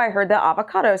like, oh, I heard that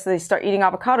avocado. So they start eating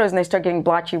avocados and they start getting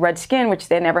blotchy red skin, which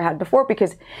they never had before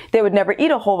because they would never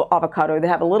eat a whole avocado. They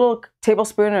have a little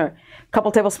tablespoon or a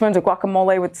couple tablespoons of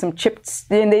guacamole with some chips,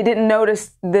 and they didn't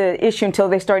notice the issue until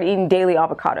they started eating daily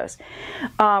avocados,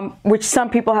 which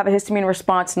some people have a histamine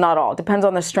response, not all. Depends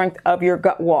on the strength of your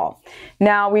gut wall.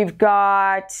 Now we've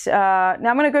got, now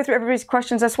I'm going to go through everybody's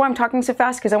questions. That's why I'm talking so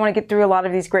fast, because I want to get through a lot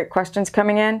of these great questions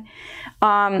coming in.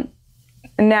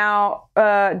 Now,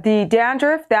 the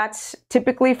dandruff, that's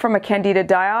typically from a candida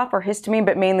die-off or histamine,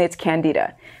 but mainly it's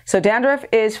candida. So dandruff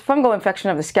is fungal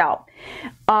infection of the scalp,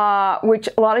 which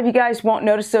a lot of you guys won't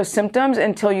notice those symptoms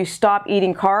until you stop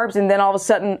eating carbs. And then all of a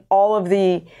sudden, all of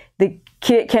the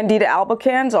candida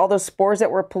albicans, all those spores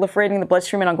that were proliferating in the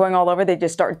bloodstream and going all over, they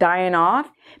just start dying off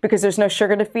because there's no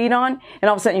sugar to feed on. And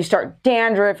all of a sudden you start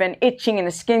dandruff and itching and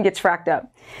the skin gets fracked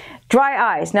up.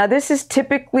 Dry eyes. Now this is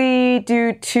typically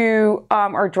due to,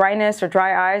 or dryness or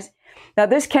dry eyes. Now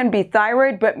this can be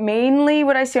thyroid, but mainly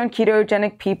what I see on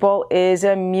ketogenic people is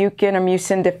a mucin or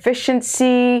mucin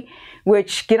deficiency,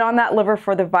 which get on that liver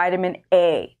for the vitamin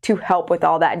A to help with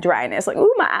all that dryness. Like,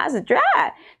 ooh, my eyes are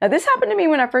dry. Now this happened to me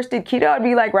when I first did keto. I'd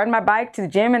be like riding my bike to the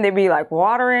gym and they'd be like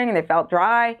watering and they felt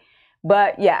dry.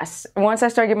 But yes, once I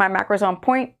started getting my macros on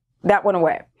point, that went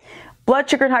away. Blood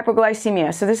sugar and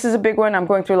hypoglycemia. So this is a big one. I'm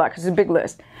going through a lot because it's a big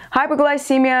list.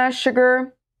 Hypoglycemia,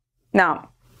 sugar.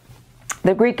 Now,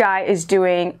 the Greek guy is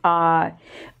doing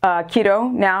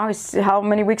keto now. How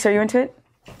many weeks are you into it?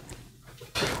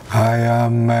 I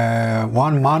am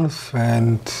 1 month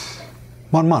and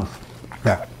 1 month.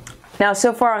 Yeah. Now,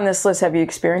 so far on this list, have you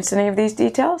experienced any of these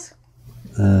details?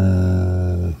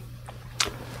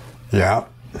 Yeah.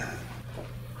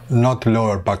 Not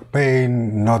lower back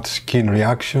pain, not skin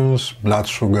reactions, blood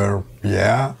sugar,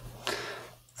 yeah.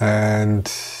 And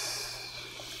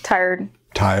tired.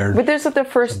 But this is the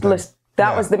first list.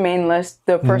 That was the main list,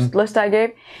 the first list I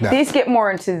gave. Yeah. These get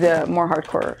more into the more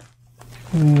hardcore.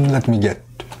 Let me get.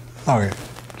 Okay.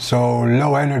 So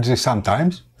low energy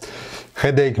sometimes.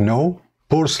 Headache, no.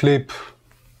 Poor sleep,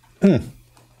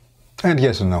 and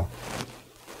yes and no.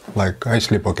 Like I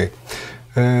sleep okay.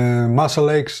 Muscle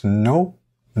aches, no.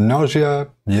 Nausea,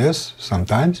 yes,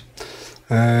 sometimes.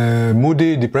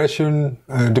 Moody, depression,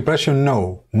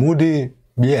 no. Moody,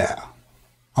 yeah.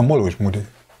 I'm always moody.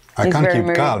 I can't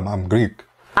keep calm, I'm Greek.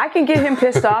 I can get him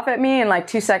pissed off at me in like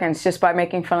 2 seconds just by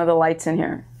making fun of the lights in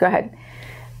here. Go ahead.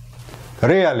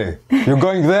 Really? You're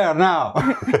going there now?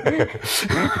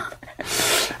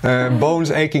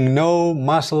 Bones aching, no.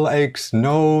 Muscle aches,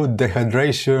 no.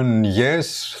 Dehydration,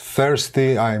 yes.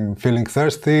 Thirsty, I'm feeling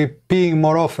thirsty. Peeing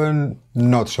more often,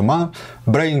 not so much.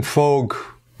 Brain fog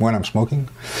when I'm smoking.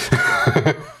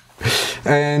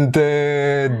 And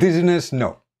dizziness,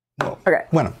 no. Okay.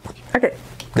 When I'm smoking. Okay.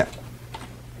 Yeah.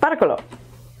 Parakolo.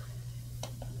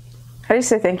 How do you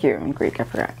say thank you in Greek? I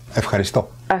forgot. Ευχαριστώ.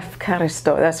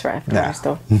 Ευχαριστώ. That's right.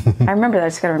 Ευχαριστώ. Yeah. I remember that. I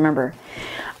just gotta remember.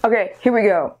 Okay, here we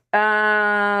go.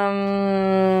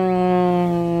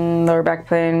 Lower back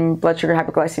pain, blood sugar,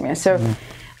 hypoglycemia. So,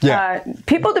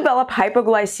 people develop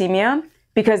hypoglycemia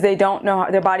because they don't know,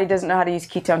 their body doesn't know how to use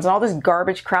ketones. And all this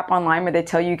garbage crap online where they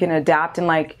tell you can adapt in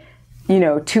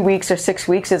 2 weeks or 6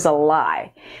 weeks is a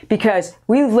lie. Because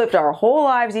we've lived our whole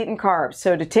lives eating carbs. So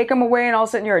to take them away and all of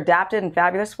a sudden you're adapted and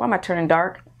fabulous, why am I turning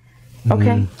dark?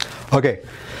 Okay. Okay.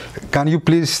 Can you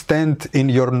please stand in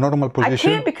your normal position?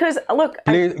 I can't because, look.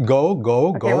 Please go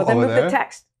okay, well then over move there. the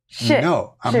text. Shit. No,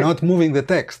 I'm not moving the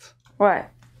text. What?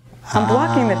 I'm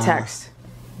blocking the text.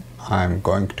 I'm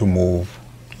going to move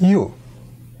you.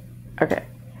 Okay.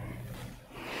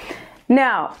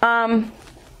 Now,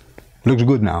 looks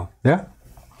good now, yeah?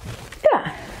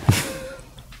 Yeah.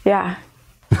 Yeah.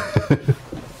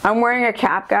 I'm wearing a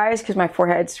cap, guys, because my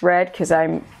forehead's red, because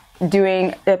I'm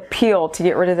doing a peel to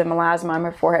get rid of the melasma on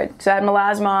my forehead. So I had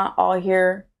melasma all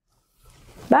here.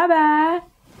 Bye-bye.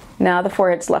 Now the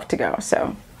forehead's left to go,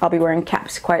 so I'll be wearing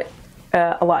caps quite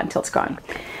a lot until it's gone.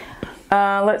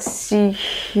 Let's see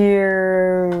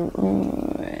here.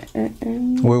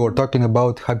 We were talking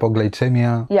about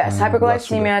hypoglycemia. Yes,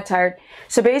 hypoglycemia, tired.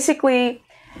 So basically,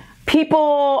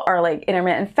 people are like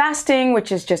intermittent fasting,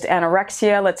 which is just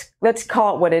anorexia. Let's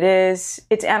call it what it is.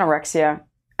 It's anorexia.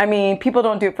 I mean, people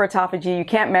don't do it for autophagy. You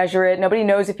can't measure it. Nobody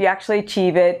knows if you actually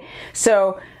achieve it.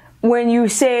 So when you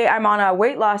say I'm on a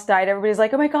weight loss diet, everybody's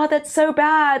like, oh my God, that's so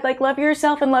bad. Like, love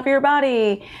yourself and love your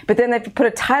body. But then if you put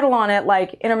a title on it,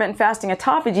 like intermittent fasting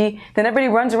autophagy, then everybody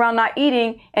runs around not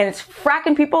eating and it's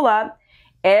fracking people up.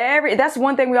 That's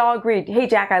one thing we all agreed. Hey,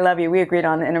 Jack, I love you. We agreed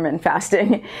on the intermittent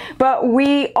fasting. But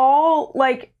we all,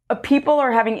 people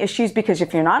are having issues because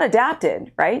if you're not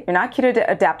adapted, right? You're not keto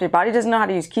adapted, your body doesn't know how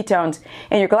to use ketones,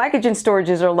 and your glycogen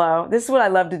storages are low. This is what I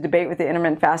love to debate with the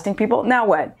intermittent fasting people. Now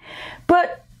what?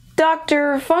 But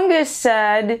Dr. Fungus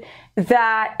said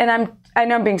that, and I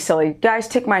know I'm being silly. Guys,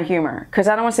 take my humor, because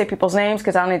I don't want to say people's names,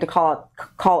 because I don't need to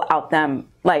call out them,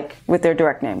 with their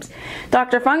direct names.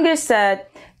 Dr. Fungus said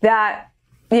that,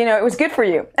 it was good for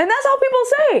you. And that's how people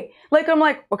say. I'm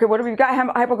like, okay, what have we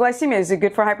got? Hypoglycemia. Is it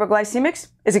good for hypoglycemics?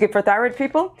 Is it good for thyroid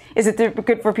people? Is it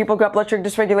good for people who got blood sugar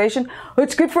dysregulation? Oh,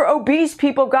 it's good for obese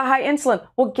people who got high insulin.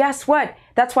 Well, guess what?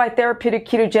 That's why therapeutic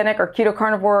ketogenic or keto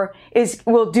carnivore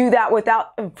will do that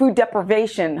without food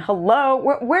deprivation. Hello?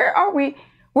 Where are we?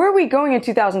 Where are we going in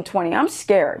 2020? I'm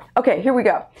scared. Okay, here we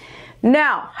go.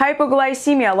 Now,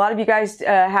 hypoglycemia. A lot of you guys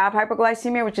have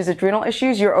hypoglycemia, which is adrenal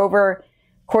issues. You're over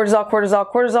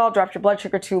cortisol, drops your blood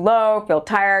sugar too low, feel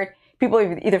tired. People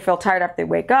either feel tired after they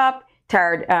wake up,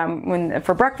 tired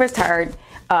for breakfast, tired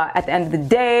at the end of the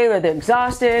day, or they're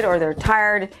exhausted, or they're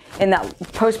tired in that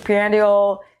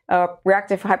postprandial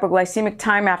reactive hypoglycemic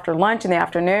time after lunch in the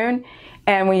afternoon.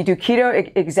 And when you do keto,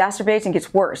 it exacerbates and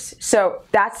gets worse. So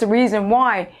that's the reason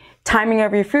why timing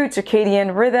of your food,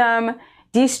 circadian rhythm,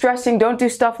 de-stressing, don't do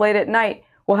stuff late at night,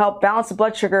 will help balance the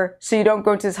blood sugar so you don't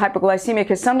go into this hypoglycemia,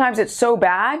 because sometimes it's so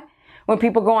bad when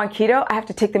people go on keto, I have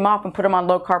to take them off and put them on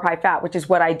low carb, high fat, which is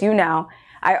what I do now.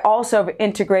 I also have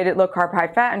integrated low carb, high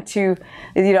fat into,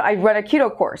 I run a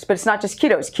keto course, but it's not just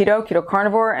keto. It's keto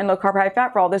carnivore, and low carb, high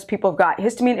fat for all those people who've got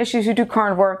histamine issues who do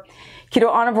carnivore,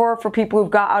 keto omnivore for people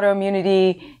who've got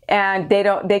autoimmunity and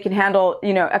they can handle,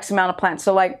 X amount of plants.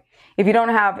 So if you don't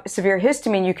have severe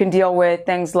histamine, you can deal with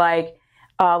things like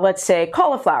let's say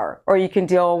cauliflower, or you can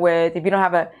deal with, if you don't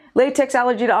have a latex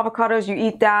allergy to avocados, you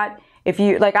eat that. If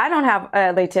you, I don't have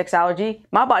a latex allergy,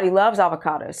 my body loves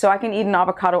avocados, so I can eat an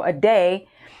avocado a day,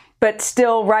 but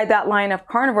still ride that line of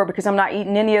carnivore because I'm not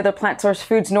eating any other plant source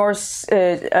foods nor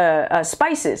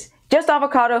spices, just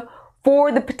avocado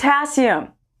for the potassium,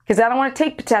 because I don't want to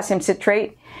take potassium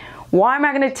citrate. Why am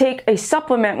I going to take a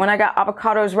supplement when I got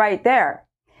avocados right there?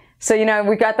 So,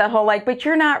 we got that whole but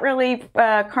you're not really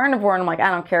carnivore. And I'm like,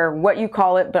 I don't care what you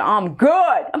call it, but I'm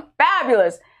good. I'm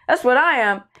fabulous. That's what I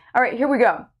am. All right, here we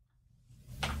go.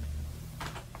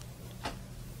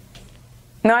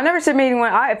 No, I never said eating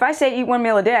one. If I say eat one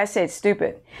meal a day, I say it's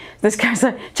stupid. This guy's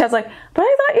Chad's like, but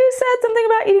I thought you said something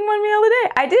about eating one meal a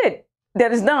day. I did.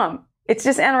 That is dumb. It's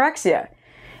just anorexia.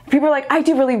 People are like, I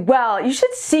do really well. You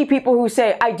should see people who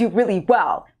say, I do really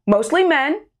well. Mostly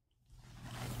men.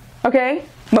 Okay?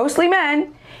 Mostly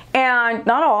men, and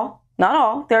not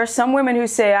all. There are some women who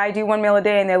say I do one meal a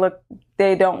day and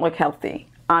they don't look healthy.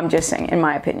 I'm just saying, in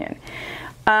my opinion.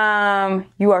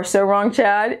 You are so wrong,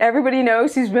 Chad. Everybody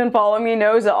knows who's been following me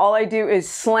knows that all I do is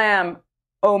slam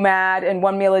OMAD and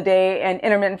one meal a day and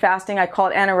intermittent fasting. I call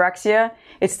it anorexia.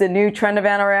 It's the new trend of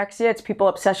anorexia. It's people's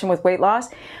obsession with weight loss.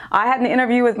 I had an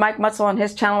interview with Mike Mutzel on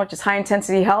his channel, which is High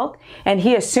Intensity Health, and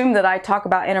he assumed that I talk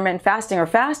about intermittent fasting or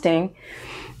fasting.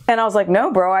 And I was like,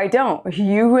 no, bro, I don't.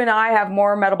 You and I have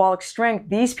more metabolic strength.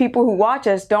 These people who watch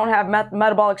us don't have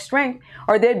metabolic strength,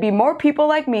 or there'd be more people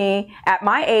like me at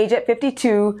my age at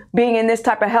 52 being in this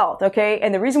type of health, okay?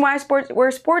 And the reason why I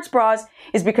wear sports bras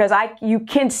is because you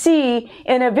can see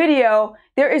in a video,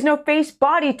 there is no face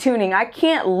body tuning. I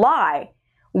can't lie.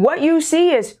 What you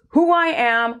see is who I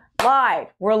am live.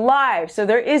 We're live. So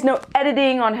there is no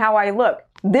editing on how I look.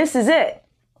 This is it.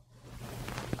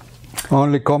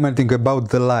 Only commenting about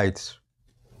the lights.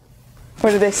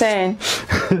 What are they saying?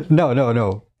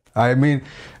 No. I mean,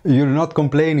 you're not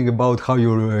complaining about how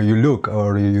you look,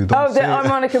 or you don't. Oh, I'm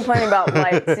only complaining about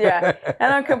lights, yeah.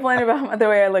 And I'm complaining about the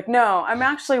way I look. No, I'm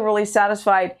actually really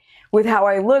satisfied with how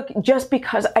I look, just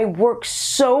because I work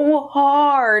so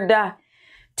hard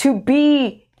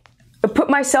to put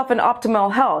myself in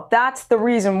optimal health. That's the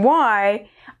reason why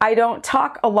I don't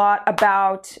talk a lot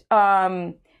about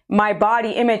my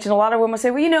body image. And a lot of women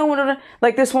say, well, you know,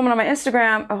 like this woman on my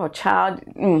Instagram, oh, child,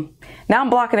 now I'm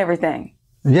blocking everything.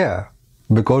 Yeah,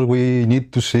 because we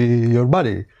need to see your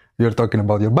body. You're talking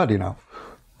about your body now.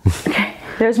 Okay,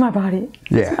 there's my body.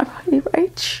 Yeah. There's my body,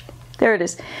 right? There it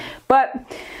is. But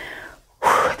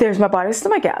there's my body with the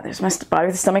stomach out. There's my body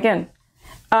with the stomach in.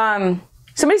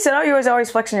 Somebody said, oh, you're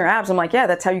always flexing your abs. I'm like, yeah,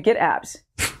 that's how you get abs.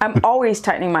 I'm always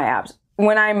tightening my abs.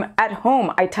 When I'm at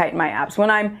home, I tighten my abs.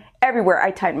 When I'm everywhere, I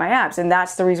tighten my abs. And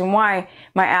that's the reason why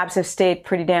my abs have stayed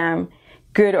pretty damn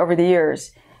good over the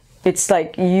years. It's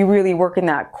like you really work in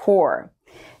that core.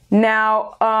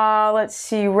 Now, let's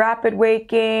see, rapid weight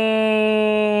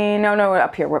gain. No,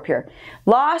 up here, we're up here.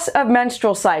 Loss of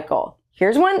menstrual cycle.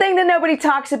 Here's one thing that nobody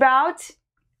talks about.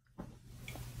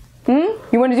 You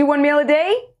want to do one meal a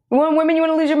day? You want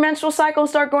to lose your menstrual cycle and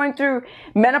start going through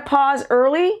menopause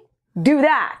early? Do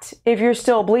that if you're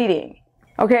still bleeding.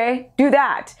 Okay? Do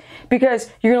that, because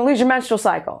you're going to lose your menstrual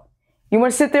cycle. You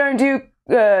want to sit there and do,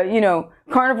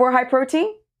 carnivore high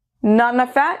protein? Not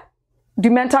enough fat?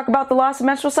 Do men talk about the loss of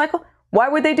menstrual cycle? Why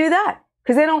would they do that?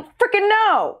 Because they don't freaking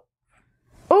know.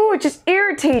 Oh, it just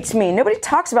irritates me. Nobody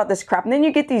talks about this crap. And then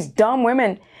you get these dumb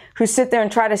women who sit there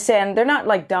and try to say, and they're not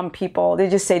like dumb people. They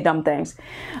just say dumb things.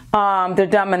 They're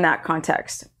dumb in that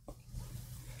context.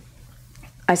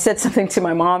 I said something to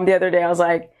my mom the other day. I was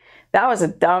like, that was a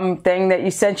dumb thing that you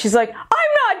said. She's like,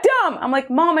 I'm not dumb. I'm like,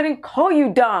 Mom, I didn't call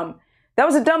you dumb. That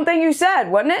was a dumb thing you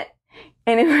said, wasn't it?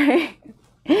 Anyway.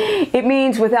 It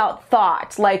means without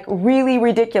thought, like really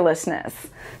ridiculousness.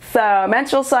 So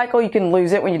menstrual cycle, you can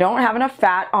lose it when you don't have enough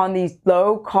fat on these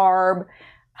low carb,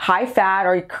 high fat,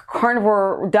 or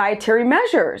carnivore dietary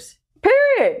measures.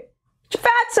 Period. Get your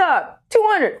fats up.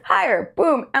 200, higher,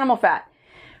 boom, animal fat.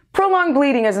 Prolonged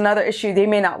bleeding is another issue. They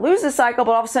may not lose the cycle,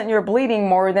 but all of a sudden you're bleeding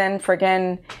more than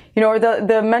friggin', or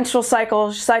the menstrual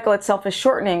cycle itself is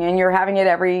shortening and you're having it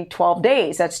every 12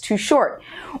 days. That's too short.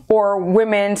 Or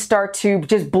women start to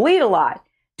just bleed a lot.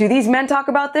 Do these men talk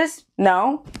about this?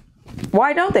 No.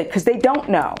 Why don't they? Because they don't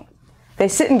know. They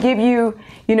sit and give you,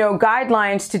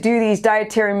 guidelines to do these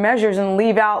dietary measures and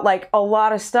leave out like a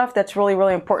lot of stuff that's really,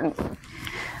 really important.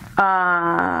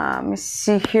 Let me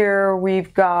see here.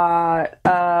 We've got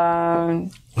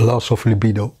loss of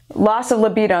libido. Loss of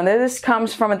libido. This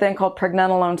comes from a thing called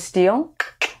pregnenolone steal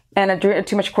and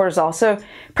too much cortisol. So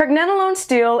pregnenolone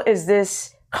steal is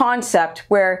this concept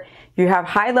where you have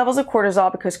high levels of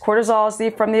cortisol, because cortisol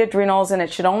is from the adrenals, and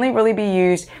it should only really be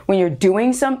used when you're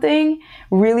doing something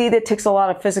really that takes a lot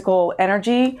of physical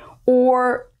energy,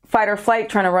 or fight or flight,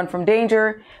 trying to run from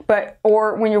danger,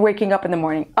 or when you're waking up in the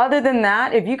morning. Other than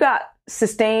that, if you got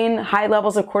sustained high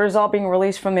levels of cortisol being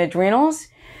released from the adrenals,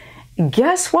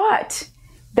 guess what?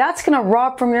 That's going to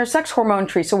rob from your sex hormone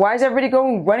tree. So why is everybody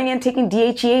running in taking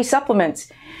DHEA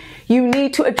supplements? You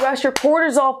need to address your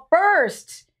cortisol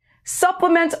first.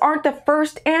 Supplements aren't the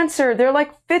first answer. They're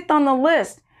like fifth on the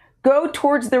list. Go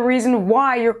towards the reason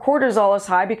why your cortisol is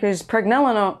high, because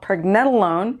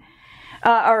pregnenolone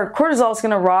or cortisol is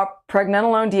going to rob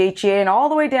pregnenolone, DHEA, and all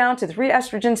the way down to 3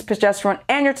 estrogens, progesterone,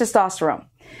 and your testosterone.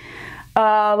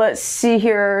 Let's see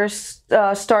here.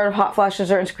 Start of hot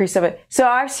flashes or increase of it. So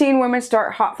I've seen women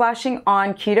start hot flashing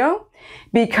on keto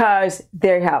because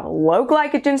they have low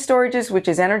glycogen storages, which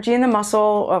is energy in the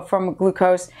muscle from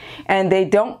glucose, and they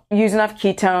don't use enough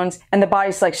ketones, and the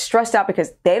body's like stressed out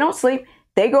because they don't sleep.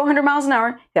 They go 100 miles an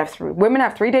hour. Women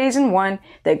have 3 days in one.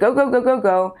 They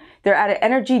go. They're at an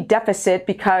energy deficit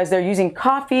because they're using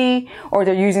coffee or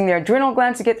they're using their adrenal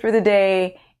glands to get through the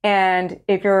day. And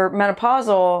if you're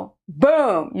menopausal,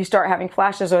 boom, you start having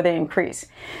flashes or they increase.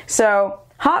 So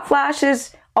hot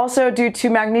flashes also due to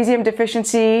magnesium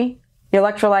deficiency,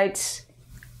 electrolytes,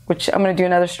 which I'm going to do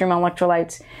another stream on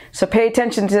electrolytes. So pay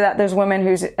attention to that. There's women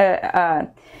whose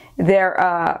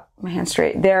my hand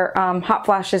straight. Their hot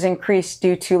flashes increase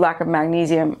due to lack of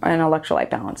magnesium and electrolyte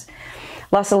balance.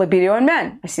 Loss of libido in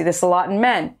men. I see this a lot in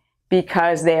men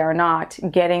because they are not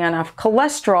getting enough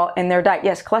cholesterol in their diet.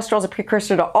 Yes, cholesterol is a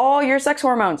precursor to all your sex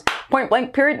hormones. Point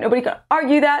blank, period. Nobody can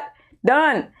argue that.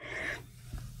 Done.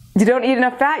 You don't eat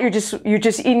enough fat. You're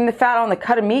just eating the fat on the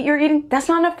cut of meat you're eating. That's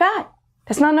not enough fat.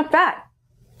 That's not enough fat.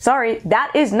 Sorry,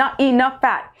 that is not enough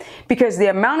fat, because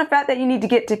the amount of fat that you need to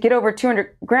get over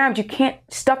 200 grams, you can't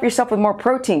stuff yourself with more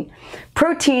protein.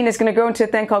 Protein is going to go into a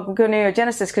thing called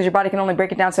gluconeogenesis, because your body can only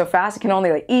break it down so fast. It can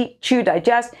only like eat, chew,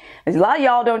 digest. There's a lot of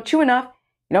y'all don't chew enough.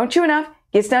 You don't chew enough.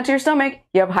 Gets down to your stomach.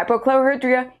 You have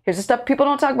hypochlorhydria. Here's the stuff people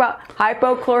don't talk about.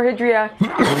 Hypochlorhydria. You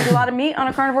eat a lot of meat on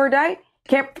a carnivore diet.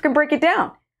 Can't freaking break it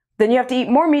down. Then you have to eat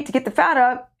more meat to get the fat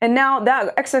up. And now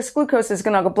that excess glucose is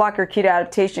going to block your keto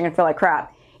adaptation and feel like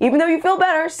crap. Even though you feel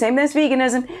better, same as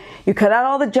veganism, you cut out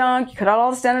all the junk, you cut out all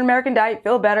the standard American diet, you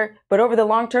feel better. But over the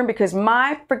long term, because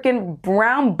my freaking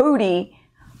brown booty,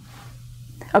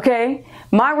 okay,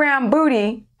 my round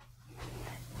booty,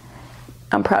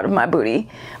 I'm proud of my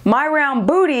booty. My round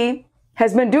booty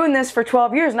has been doing this for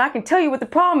 12 years, and I can tell you what the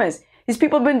problem is. These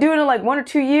people have been doing it like 1 or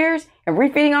 2 years and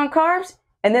refeeding on carbs,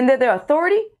 and then they're the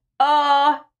authority?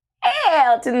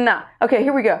 Hell to the no. Okay,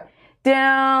 here we go.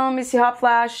 Down, let me see, hot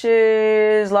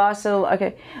flashes, loss of,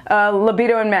 okay,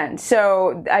 libido in men.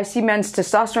 So I see men's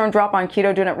testosterone drop on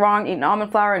keto, doing it wrong, eating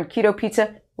almond flour and keto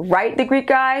pizza, right, the Greek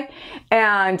guy,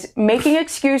 and making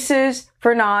excuses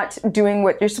for not doing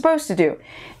what you're supposed to do.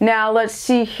 Now, let's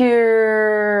see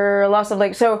here, loss of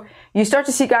leg. So you start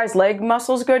to see guys' leg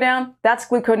muscles go down. That's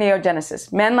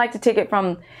gluconeogenesis. Men like to take it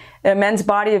from men's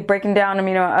body of breaking down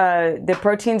the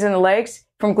proteins in the legs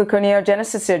from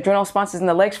gluconeogenesis, the adrenal responses in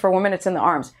the legs. For women, it's in the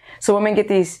arms. So women get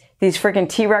these freaking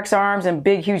T-Rex arms and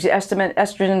big, huge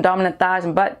estrogen dominant thighs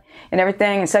and butt and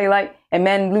everything and cellulite. And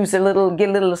men get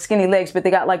little skinny legs, but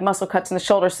they got like muscle cuts in the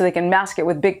shoulders so they can mask it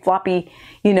with big floppy,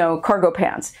 cargo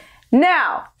pants.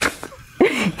 Now,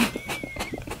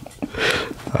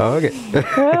 okay.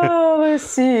 let's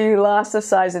see, loss of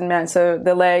size in men. So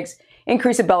the legs,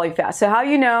 increase of belly fat. So how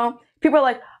you know? People are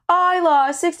like, I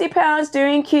lost 60 pounds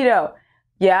doing keto.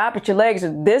 Yeah, but your legs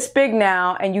are this big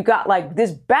now, and you got like this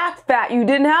back fat you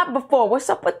didn't have before. What's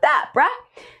up with that, bruh?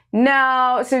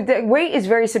 Now, so the weight is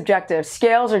very subjective.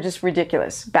 Scales are just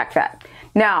ridiculous. Back fat.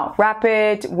 Now,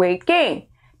 rapid weight gain.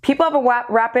 People have a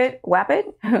rapid,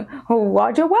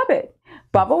 Waja Wabbit.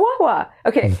 Baba Wawa.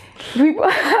 Okay, people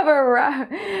have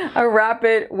a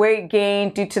rapid weight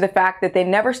gain due to the fact that they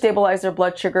never stabilized their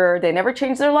blood sugar. They never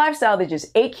changed their lifestyle. They just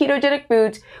ate ketogenic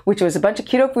foods, which was a bunch of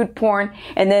keto food porn.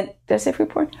 And then, did I say food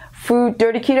porn? Food,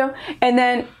 dirty keto. And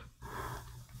then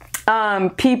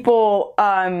people,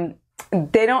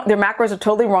 their macros are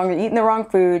totally wrong. They're eating the wrong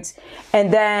foods.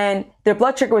 And then their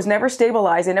blood sugar was never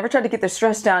stabilized. They never tried to get their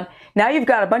stress down. Now you've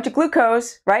got a bunch of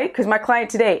glucose, right? Because my client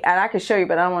today, and I could show you,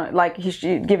 but I don't want, like, he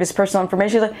should give his personal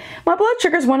information. He's like, my blood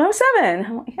sugar is 107.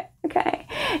 I'm like, okay.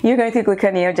 You're going through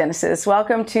gluconeogenesis.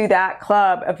 Welcome to that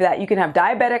club of that. You can have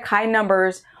diabetic high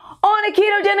numbers on a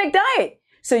ketogenic diet.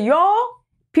 So y'all,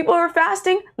 people who are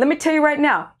fasting, let me tell you right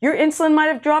now, your insulin might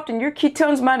have dropped and your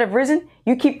ketones might have risen.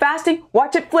 You keep fasting,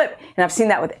 watch it flip. And I've seen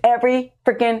that with every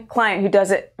freaking client who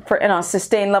does it in a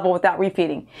sustained level without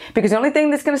refeeding. Because the only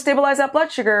thing that's going to stabilize that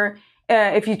blood sugar,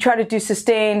 if you try to do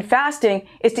sustained fasting,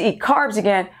 is to eat carbs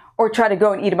again or try to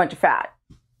go and eat a bunch of fat.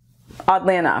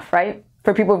 Oddly enough, right?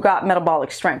 For people who've got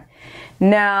metabolic strength.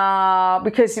 Now,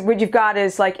 because what you've got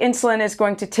is like insulin is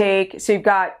going to take, so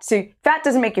fat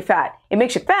doesn't make you fat. It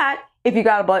makes you fat if you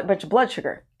got a bunch of blood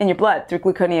sugar in your blood through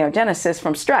gluconeogenesis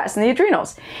from stress in the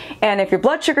adrenals. And if your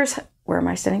blood sugar's, where am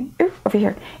I sitting? Ooh, over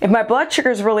here. If my blood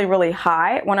sugar is really, really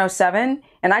high at 107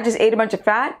 and I just ate a bunch of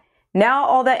fat, now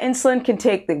all that insulin can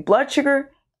take the blood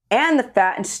sugar and the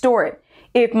fat and store it.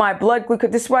 If my blood glucose,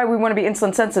 this is why we want to be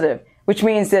insulin sensitive, which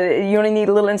means that you only need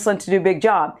a little insulin to do a big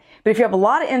job. But if you have a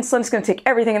lot of insulin, it's going to take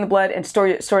everything in the blood and store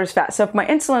it as fat. So if my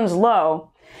insulin's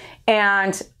low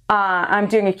and I'm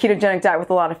doing a ketogenic diet with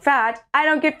a lot of fat, I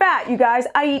don't get fat, you guys.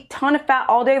 I eat a ton of fat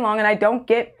all day long and I don't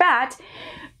get fat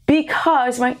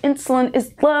because my insulin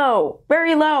is low,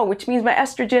 very low, which means my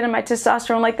estrogen and my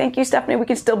testosterone, like, thank you, Stephanie, we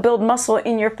can still build muscle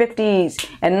in your 50s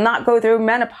and not go through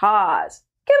menopause.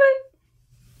 Get it?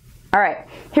 All right,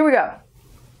 here we go.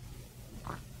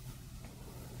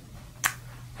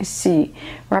 I see.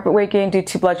 Rapid weight gain due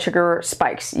to blood sugar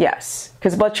spikes. Yes,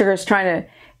 because blood sugar is trying to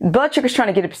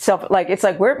get itself, like, it's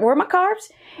like, where are my carbs?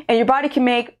 And your body can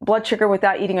make blood sugar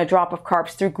without eating a drop of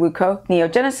carbs through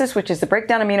gluconeogenesis, which is the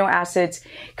breakdown of amino acids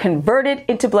converted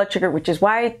into blood sugar, which is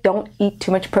why I don't eat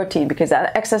too much protein, because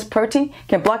that excess protein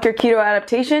can block your keto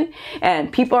adaptation.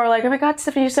 And people are like, oh my God,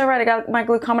 Stephanie, you're so right. I got my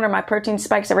glucometer, my protein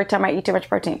spikes every time I eat too much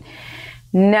protein.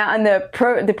 Now, and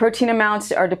the protein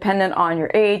amounts are dependent on your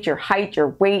age, your height, your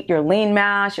weight, your lean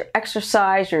mass, your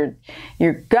exercise, your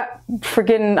gut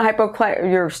friggin'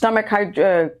 your stomach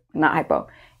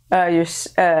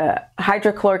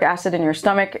hydrochloric acid in your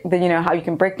stomach. Then you know how you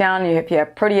can break down if you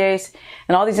have protease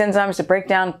and all these enzymes to break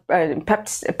down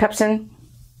pepsin.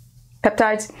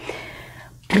 peptides.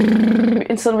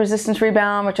 Insulin resistance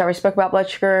rebound, which I already spoke about, blood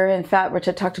sugar and fat, which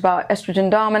I talked about,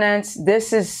 estrogen dominance.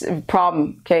 This is a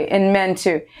problem, okay, in men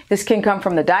too. This can come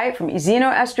from the diet, from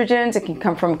xenoestrogens. It can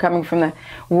come from the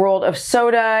world of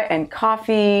soda and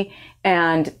coffee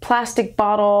and plastic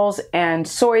bottles and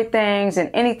soy things and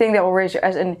anything that will raise your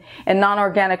and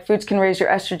non-organic foods can raise your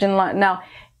estrogen. Now,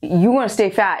 you want to stay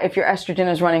fat if your estrogen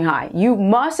is running high. You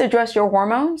must address your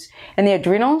hormones and the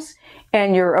adrenals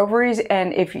and your ovaries,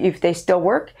 and if they still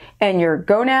work, and your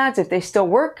gonads, if they still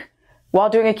work, while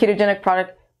doing a ketogenic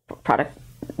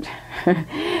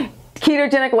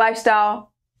ketogenic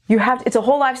lifestyle, it's a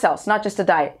whole lifestyle. It's not just a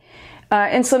diet.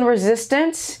 Insulin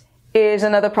resistance is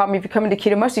another problem. If you come into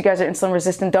keto, most of you guys are insulin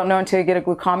resistant, don't know until you get a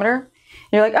glucometer.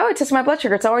 You're like, oh, it tests my blood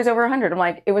sugar. It's always over 100. I'm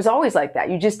like, it was always like that.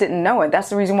 You just didn't know it. That's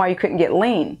the reason why you couldn't get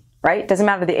lean, right? Doesn't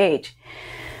matter the age.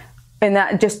 And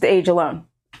that just the age alone.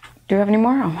 Do you have any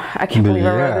more? Oh, I can't believe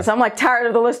I wrote this. I'm like tired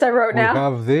of the list I wrote now. We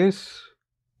have this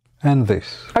and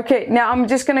this. Okay, now I'm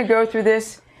just going to go through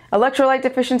this. Electrolyte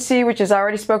deficiency, which is I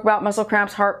already spoke about, muscle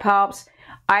cramps, heart palps,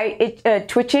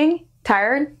 twitching,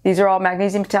 tired. These are all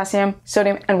magnesium, potassium,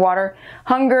 sodium, and water.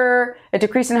 Hunger, a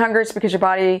decrease in hunger. It's because your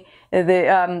body,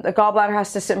 the gallbladder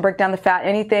has to sit and break down the fat.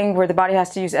 Anything where the body has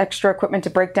to use extra equipment to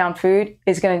break down food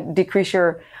is going to decrease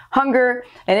your hunger.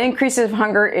 An increase of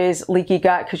hunger is leaky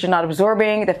gut because you're not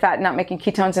absorbing the fat, not making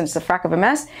ketones, and it's a frack of a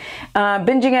mess.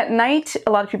 Binging at night,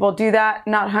 a lot of people do that.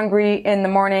 Not hungry in the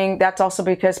morning. That's also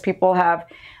because people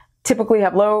typically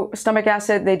have low stomach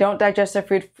acid. They don't digest their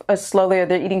food as slowly, or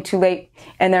they're eating too late,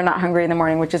 and they're not hungry in the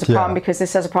morning, which is a problem because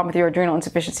this has a problem with your adrenal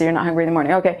insufficiency. You're not hungry in the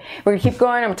morning. Okay, we're gonna keep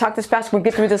going. I'm gonna talk this fast. We'll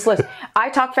get through this list.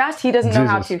 I talk fast. He doesn't know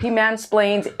how to. He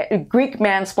Greek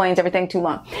mansplains everything too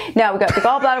long. Now we got the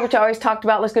gallbladder, which I always talked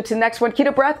about. Let's go to the next one.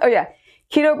 Keto breath. Oh yeah.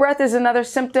 Keto breath is another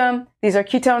symptom. These are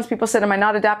ketones. People said, am I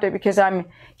not adapted because I'm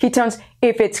ketones?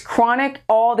 If it's chronic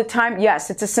all the time, yes,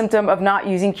 it's a symptom of not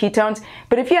using ketones.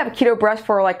 But if you have keto breath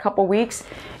for like a couple weeks,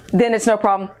 then it's no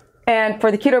problem. And for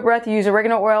the keto breath, you use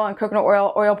oregano oil and coconut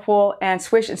oil, oil pool, and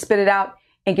swish and spit it out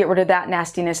and get rid of that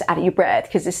nastiness out of your breath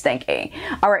because it's stinky.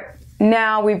 All right,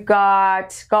 now we've got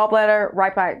gallbladder,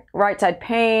 right side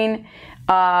pain,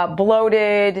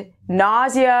 bloated,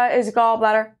 nausea is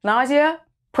gallbladder. Nausea,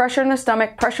 pressure in the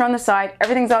stomach, pressure on the side.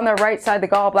 Everything's on the right side of the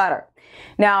gallbladder.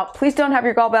 Now, please don't have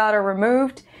your gallbladder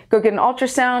removed. Go get an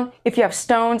ultrasound. If you have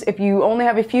stones, if you only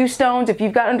have a few stones, if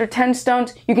you've got under 10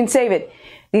 stones, you can save it.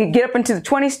 You get up into the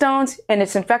 20 stones and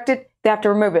it's infected, they have to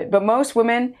remove it. But most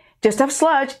women just have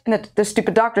sludge and the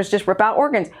stupid doctors just rip out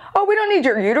organs. Oh, we don't need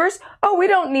your uterus. Oh, we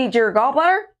don't need your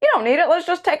gallbladder. You don't need it. Let's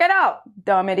just take it out.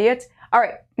 Dumb idiots. All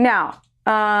right, now,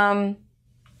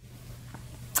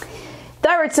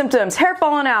 thyroid symptoms, hair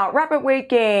falling out, rapid weight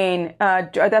gain,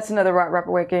 that's another rapid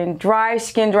weight gain, dry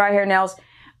skin, dry hair, nails,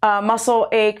 muscle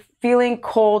ache, feeling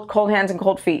cold, cold hands and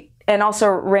cold feet, and also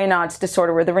Raynaud's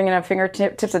disorder where the ringing of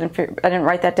fingertips, I didn't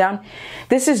write that down.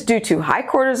 This is due to high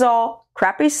cortisol,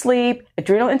 crappy sleep,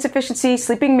 adrenal insufficiency,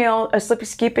 skipping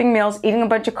meals, eating a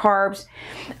bunch of carbs,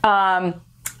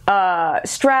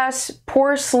 stress,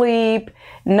 poor sleep,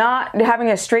 not having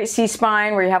a straight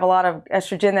C-spine where you have a lot of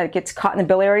estrogen that gets caught in the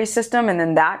biliary system and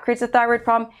then that creates a thyroid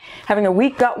problem, having a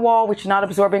weak gut wall which is not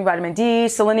absorbing vitamin D,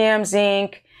 selenium,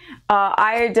 zinc,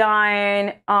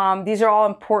 iodine. These are all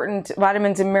important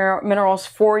vitamins and minerals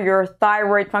for your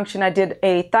thyroid function. I did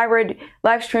a thyroid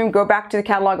live stream. Go back to the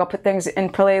catalog. I'll put things in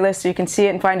playlists so you can see it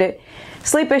and find it.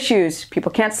 Sleep issues.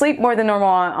 People can't sleep more than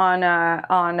normal like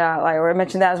I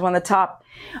mentioned that as one of the top.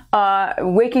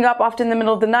 Waking up often in the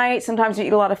middle of the night. Sometimes you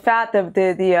eat a lot of fat.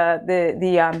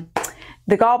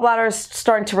 The gallbladder is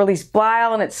starting to release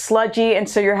bile and it's sludgy, and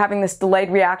so you're having this delayed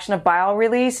reaction of bile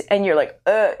release, and you're like,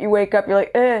 you wake up, you're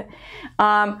like,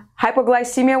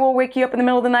 hypoglycemia will wake you up in the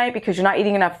middle of the night because you're not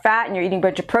eating enough fat and you're eating a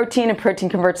bunch of protein, and protein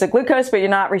converts to glucose, but you're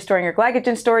not restoring your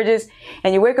glycogen storages,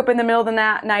 and you wake up in the middle of the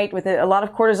night with a lot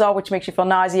of cortisol, which makes you feel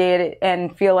nauseated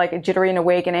and feel like jittery and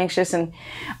awake and anxious, and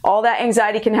all that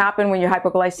anxiety can happen when you're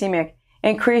hypoglycemic.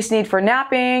 Increased need for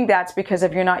napping, that's because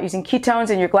of you're not using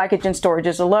ketones and your glycogen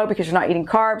storages are low because you're not eating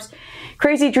carbs.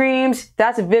 Crazy dreams,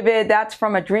 that's vivid, that's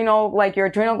from adrenal, like your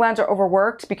adrenal glands are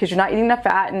overworked because you're not eating enough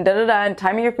fat and and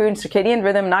timing your food and circadian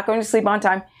rhythm, not going to sleep on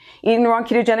time, eating the wrong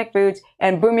ketogenic foods,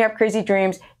 and boom, you have crazy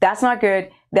dreams. That's not good.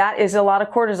 That is a lot of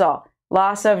cortisol.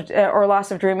 Loss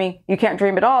of dreaming. You can't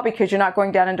dream at all because you're not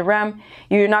going down into REM.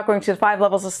 You're not going to the 5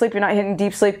 levels of sleep. You're not hitting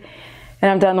deep sleep. And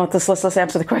I'm done with this list. Let's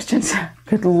answer the questions.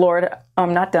 Good Lord.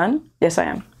 I'm not done? Yes, I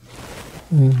am.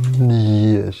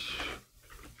 Yes.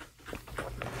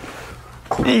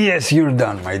 Yes, you're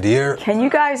done, my dear. Can you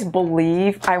guys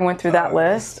believe I went through that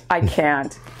list? I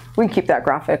can't. We can keep that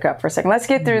graphic up for a second. Let's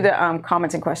get through the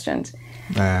comments and questions.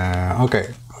 Okay,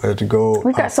 let's go.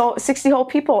 We've got 60 whole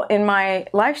people in my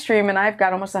live stream, and I've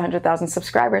got almost 100,000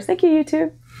 subscribers. Thank you,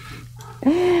 YouTube.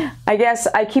 I guess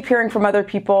I keep hearing from other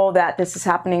people that this is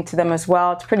happening to them as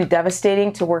well. It's pretty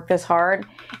devastating to work this hard,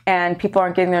 and people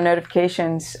aren't getting their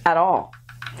notifications at all.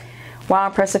 Wow,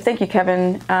 impressive. Thank you,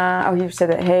 Kevin. Oh, you said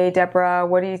that. Hey, Deborah,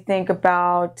 what do you think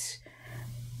about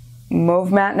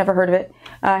MoveMat? Never heard of it.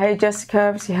 Hey,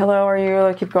 Jessica. Say hello. Are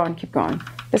you? Keep going. Keep going.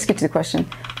 Let's get to the question.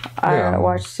 I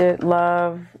watched it.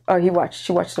 Love. Oh,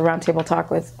 she watched the Roundtable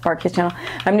Talk with Mark Kids channel.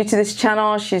 I'm new to this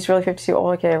channel. She's really 52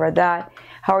 old. Okay, I read that.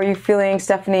 How are you feeling,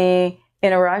 Stephanie?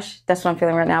 In a rush? That's what I'm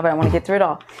feeling right now, but I want to get through it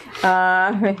all.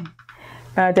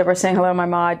 Deborah saying hello, my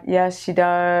mod. Yes, she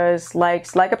does.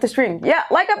 Likes. Like up the stream. Yeah,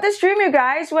 like up the stream, you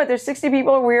guys. What? There's 60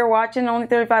 people. We're watching. Only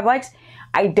 35 likes.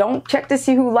 I don't check to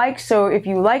see who likes, so if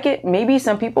you like it, maybe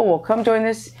some people will come join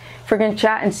this friggin'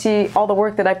 chat and see all the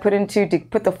work that I put into to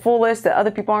put the full list that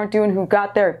other people aren't doing who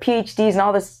got their PhDs and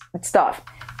all this stuff.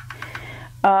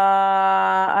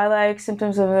 I like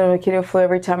symptoms of the keto flu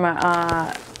every time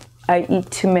I eat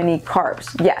too many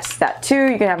carbs. Yes, that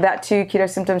too. You can have that too. Keto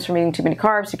symptoms from eating too many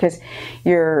carbs because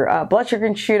your blood sugar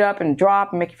can shoot up and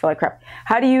drop and make you feel like crap.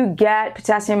 How do you get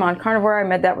potassium on carnivore? I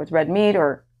made that with red meat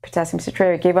or potassium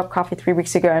citrate. I gave up coffee 3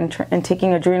 weeks ago and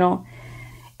taking adrenals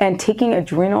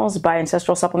by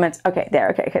ancestral supplements. Okay, there.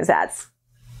 Okay, because that's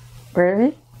where are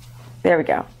we? There we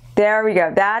go. There we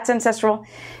go. That's ancestral.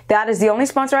 That is the only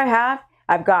sponsor I have.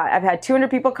 I've had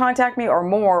 200 people contact me or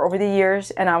more over the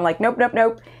years, and I'm like, nope, nope,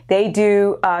 nope. They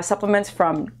do supplements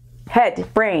from head,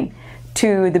 brain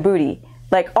to the booty,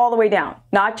 like all the way down.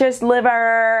 Not just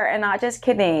liver and not just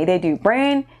kidney. They do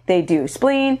brain, they do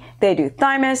spleen, they do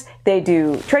thymus, they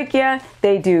do trachea,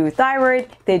 they do thyroid,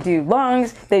 they do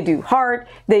lungs, they do heart,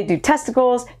 they do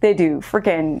testicles, they do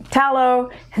freaking tallow,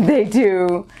 they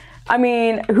do. I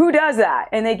mean, who does that?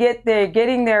 And they're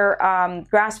getting their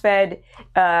grass-fed.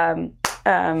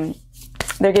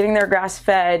 They're getting their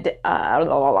grass-fed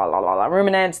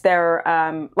ruminants,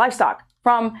 their livestock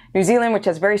from New Zealand, which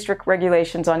has very strict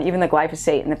regulations on even the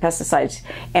glyphosate and the pesticides,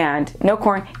 and no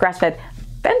corn, grass-fed,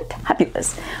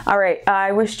 fantabulous. All right,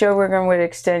 I wish Joe Rogan would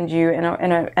extend you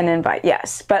an invite.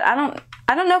 Yes, but I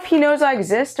don't know if he knows I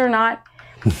exist or not.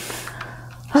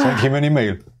 Send him an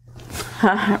email.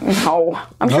 No,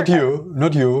 I'm not sure.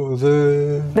 Not you.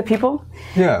 The people.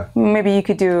 Yeah. Maybe you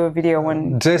could do a video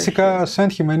when Jessica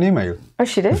sent him an email. Oh,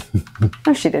 she did?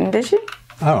 No, she didn't. Did she?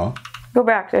 Oh. Go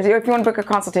back. If you want to book a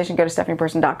consultation, go to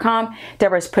stephanieperson.com.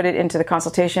 Deborah's put it into the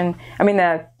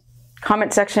the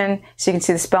comment section so you can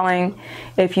see the spelling.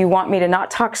 If you want me to not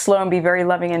talk slow and be very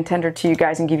loving and tender to you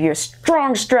guys and give you a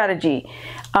strong strategy.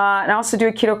 And I also do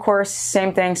a keto course,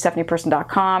 same thing,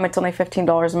 stephanieperson.com. It's only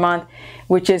 $15 a month,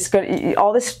 which is good.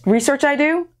 All this research I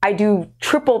do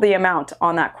triple the amount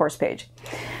on that course page.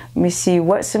 Let me see,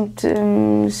 what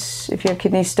symptoms, if you have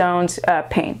kidney stones,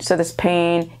 pain. So this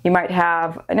pain, you might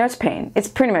have, no, it's pain. It's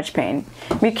pretty much pain.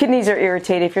 Your kidneys are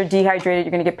irritated. If you're dehydrated,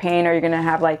 you're going to get pain, or you're going to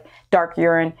have like dark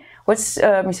urine.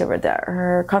 Let me see over there.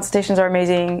 Her consultations are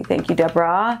amazing. Thank you,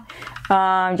 Deborah.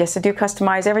 Yes, I do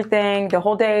customize everything the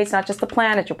whole day. It's not just the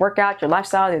plan. It's your workout, your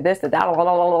lifestyle, your this, the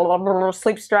that,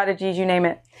 sleep strategies, you name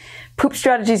it. Poop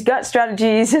strategies, gut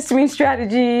strategies, histamine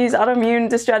strategies,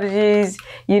 autoimmune strategies,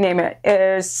 you name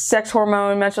it. Sex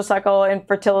hormone, menstrual cycle,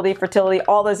 infertility, fertility,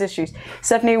 all those issues.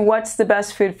 Stephanie, what's the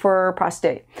best food for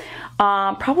prostate?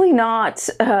 Probably not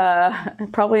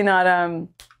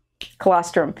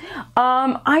colostrum.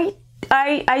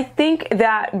 I think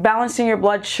that balancing your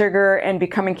blood sugar and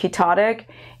becoming ketotic,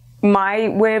 my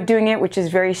way of doing it, which is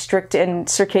very strict in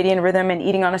circadian rhythm and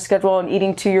eating on a schedule and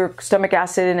eating to your stomach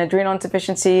acid and adrenal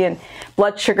insufficiency and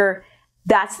blood sugar,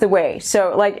 that's the way.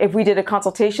 So like if we did a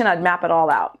consultation, I'd map it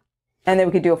all out and then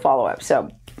we could do a follow-up.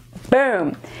 So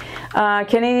boom.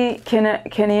 Can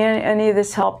any of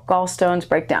this help gallstones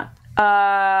break down?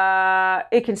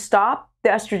 It can stop the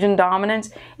estrogen dominance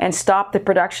and stop the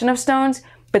production of stones,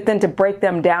 but then to break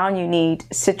them down, you need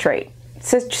citrate.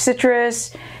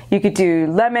 Citrus, you could do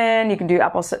lemon, you can do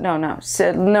apple,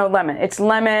 no lemon. It's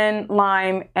lemon,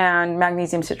 lime, and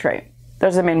magnesium citrate.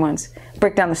 Those are the main ones.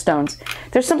 Break down the stones.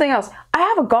 There's something else. I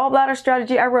have a gallbladder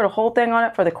strategy. I wrote a whole thing on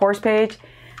it for the course page.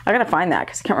 I gotta find that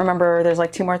because I can't remember. There's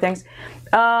like 2 more things.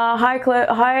 High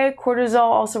cortisol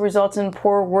also results in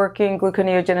poor working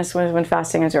gluconeogenesis when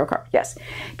fasting and zero carb. Yes.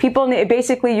 People need,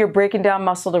 basically you're breaking down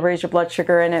muscle to raise your blood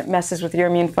sugar and it messes with your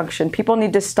immune function. People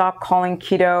need to stop calling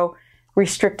keto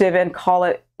restrictive and call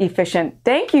it efficient.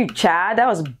 Thank you, Chad. That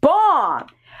was bomb.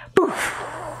 Boof.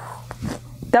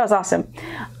 That was awesome.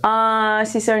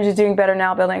 C7 is doing better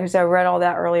now, building, because I read all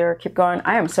that earlier. Keep going.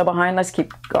 I am so behind. Let's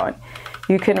keep going.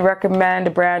 You can recommend a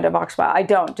brand of ox bile. I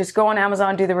don't. Just go on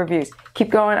Amazon, do the reviews. Keep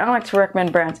going. I don't like to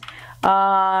recommend brands.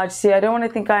 See, I don't want to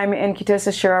think I'm in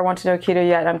ketosis. Sure, I want to know keto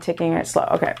yet. I'm taking it slow.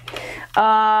 Okay. But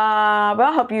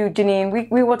I'll help you, Janine.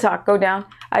 We will talk. Go down.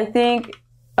 I think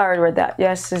I already read that.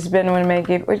 Yes, it's been when May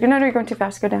gave. No, you're going too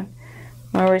fast. Go down.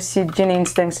 I already see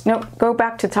Janine's things. No, go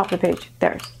back to the top of the page.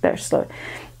 There's slow.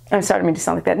 I'm sorry, I didn't mean to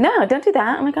sound like that. No, don't do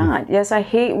that. Oh my God. Yes, I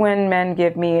hate when men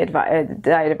give me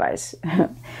diet advice.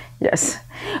 Yes.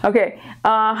 Okay.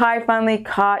 Hi, finally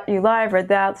caught you live. Read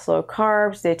that. Slow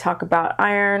carbs. They talk about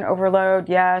iron overload.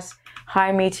 Yes.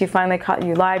 Hi, me too. Finally caught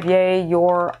you live. Yay.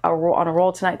 You're on a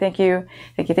roll tonight. Thank you.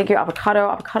 Thank you. Thank you.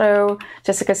 Avocado.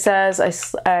 Jessica says,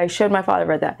 I showed my father.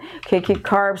 Read that. Okay. Keep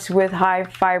carbs with high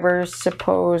fibers.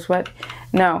 Suppose what?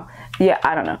 No. Yeah,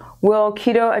 I don't know. Will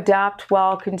keto adapt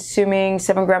while consuming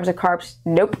 7 grams of carbs?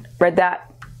 Nope. Read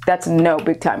that. That's no,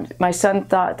 big time. My son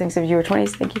thinks of you were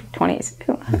 20s. Thank you. 20s.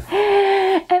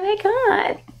 Oh my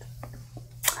God.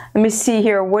 Let me see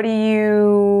here. What do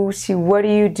you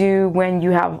do when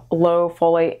you have low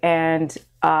folate and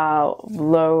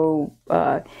low,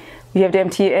 you have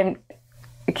DMT, and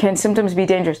can symptoms be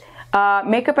dangerous?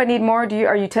 Makeup, I need more.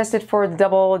 Are you tested for the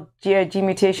double G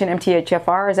mutation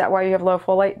MTHFR? Is that why you have low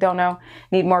folate? Don't know.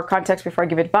 Need more context before I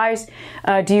give advice.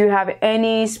 Do you have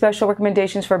any special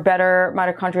recommendations for better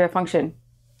mitochondria function?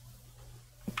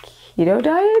 Keto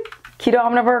diet? Keto,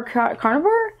 omnivore,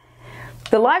 carnivore?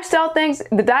 The lifestyle things,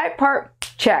 the diet part,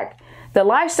 check. The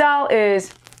lifestyle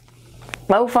is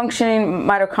low functioning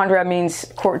mitochondria means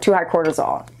too high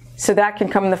cortisol. So that can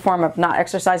come in the form of not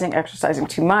exercising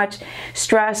too much,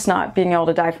 stress, not being able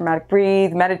to diaphragmatic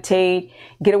breathe, meditate,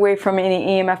 get away from any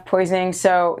EMF poisoning.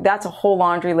 So that's a whole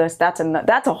laundry list. That's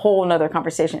a whole nother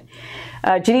conversation.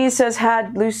 Janine says,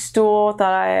 had loose stool,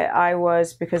 thought I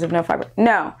was because of no fiber.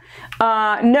 No.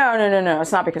 No.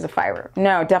 It's not because of fiber.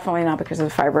 No, definitely not because of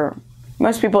the fiber.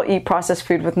 Most people eat processed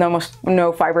food with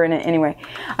no fiber in it anyway.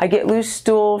 I get loose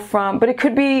stool from, but it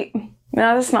could be,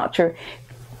 no, that's not true.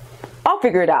 I'll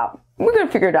figure it out. We're going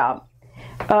to figure it out.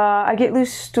 I get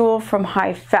loose stool from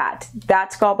high fat.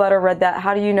 That's gallbladder. Read that.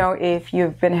 How do you know if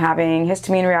you've been having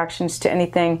histamine reactions to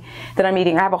anything that I'm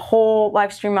eating? I have a whole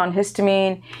live stream on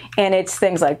histamine, and it's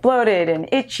things like bloated and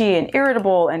itchy and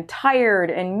irritable and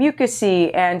tired and mucousy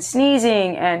and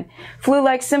sneezing and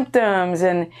flu-like symptoms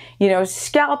and,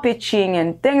 scalp itching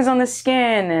and things on the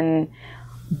skin and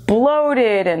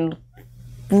bloated and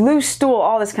loose stool,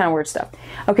 all this kind of weird stuff.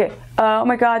 Okay. Oh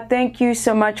my God. Thank you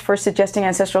so much for suggesting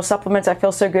ancestral supplements. I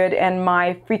feel so good. And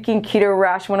my freaking keto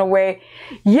rash went away.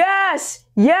 Yes.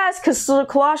 Because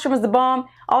colostrum is the bomb.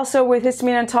 Also with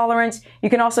histamine intolerance, you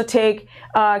can also take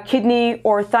kidney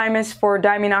or thymus for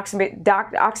diamine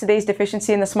oxidase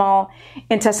deficiency in the small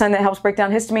intestine that helps break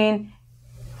down histamine.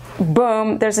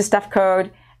 Boom. There's a stuff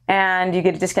code. And you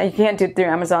get a discount. You can't do it through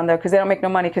Amazon though, because they don't make no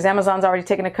money, because Amazon's already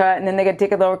taken a cut and then they got to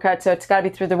take a lower cut. So it's got to be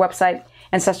through their website,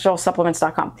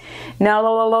 ancestralsupplements.com. Now,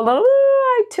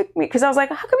 because I was like,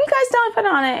 how come you guys don't put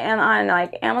on it? And I'm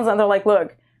like, Amazon, they're like,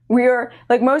 look, we are,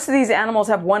 like, most of these animals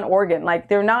have one organ. Like,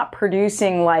 they're not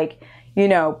producing, like,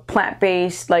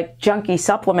 plant-based, like, junky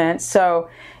supplements. So,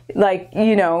 like,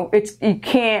 these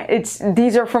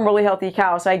are from really healthy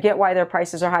cows. So I get why their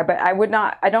prices are high, but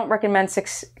I don't recommend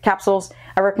 6 capsules.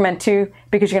 I recommend 2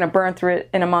 because you're going to burn through it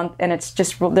in a month, and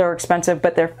they're expensive,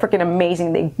 but they're freaking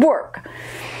amazing. They work.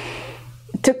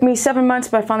 It took me 7 months,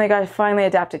 but I finally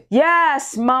adapted.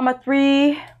 Yes, Mama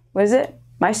 3, what is it?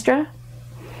 Maestra?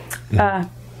 Let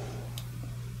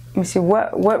me see,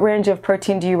 what range of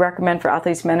protein do you recommend for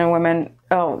athletes, men and women?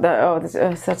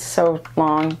 That's so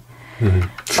long.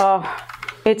 Mm-hmm.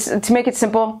 It's, to make it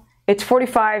simple, it's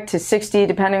 45 to 60,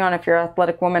 depending on if you're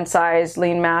athletic woman, size,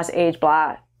 lean mass, age,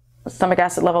 blah, stomach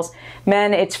acid levels.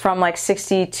 Men, it's from like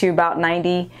 60 to about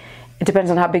 90. It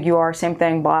depends on how big you are. Same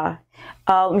thing, blah.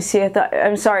 Let me see.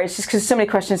 I'm sorry. It's just because so many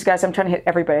questions, guys. I'm trying to hit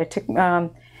everybody.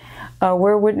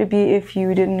 Where wouldn't it be if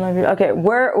you didn't love your... Okay,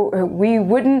 we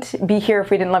wouldn't be here if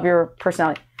we didn't love your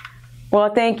personality.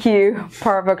 Well, thank you,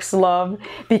 Parvux Love,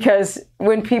 because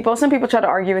when some people try to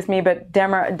argue with me, but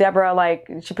Deborah, like,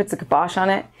 she puts the kibosh on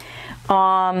it.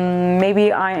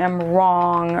 Maybe I am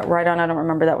wrong. Right on, I don't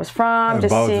remember that was from. The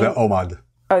OMAD.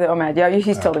 Oh, the OMAD. Yeah,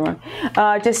 he's totally wrong.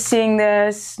 Just seeing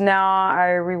this now,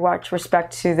 I rewatch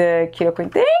Respect to the Keto Queen.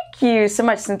 Thank you so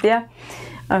much, Cynthia.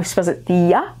 I suppose it's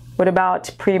Thea. What about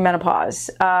premenopause?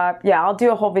 Yeah, I'll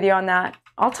do a whole video on that.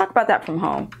 I'll talk about that from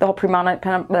home. The whole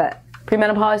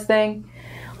premenopause thing.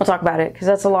 we'll talk about it because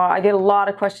that's a lot. I get a lot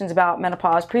of questions about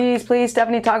menopause. Please,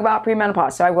 Stephanie, talk about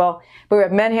premenopause. So I will. But we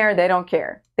have men here, they don't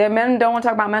care. Men don't want to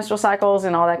talk about menstrual cycles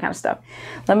and all that kind of stuff.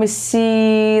 Let me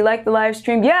see. Like the live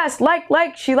stream. Yes, like.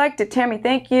 She liked it. Tammy,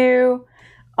 thank you.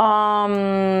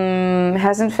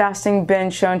 Hasn't fasting been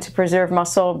shown to preserve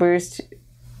muscle boost?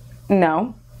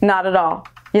 No, not at all.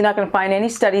 You're not going to find any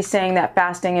studies saying that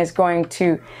fasting is going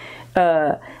to,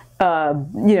 how's it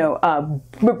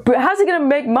going to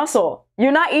make muscle?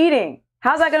 You're not eating.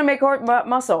 How's that going to make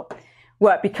muscle?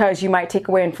 What? Because you might take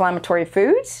away inflammatory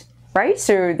foods, right?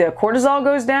 So the cortisol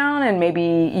goes down and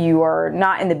maybe you are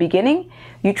not in the beginning.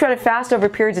 You try to fast over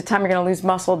periods of time, you're going to lose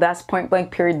muscle. That's point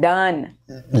blank period done.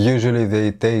 Usually they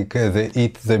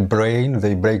eat the brain,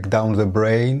 they break down the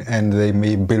brain and they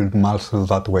may build muscle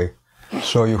that way.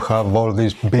 So you have all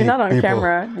these big You're not on people.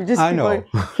 camera. You just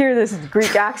hear this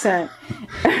Greek accent.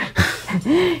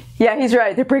 Yeah, he's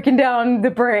right. They're breaking down the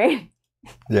brain.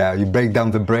 Yeah, you break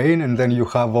down the brain and then you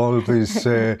have all these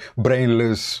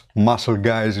brainless muscle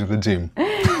guys in the gym.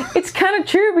 It's kind of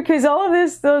true because all of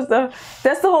this, that's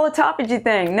the whole autophagy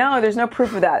thing. No, there's no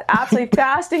proof of that. Absolutely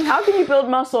fasting. How can you build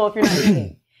muscle if you're not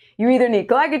eating? You either need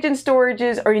glycogen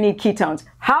storages or you need ketones.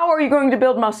 How are you going to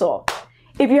build muscle?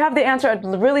 If you have the answer, I'd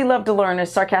really love to learn.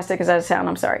 As sarcastic as I sound,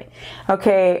 I'm sorry.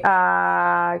 Okay,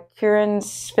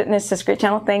 Kieran's Fitness says, great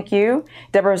channel, thank you.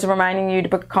 Deborah's reminding you to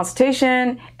book a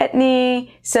consultation.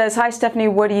 Etney says, hi Stephanie,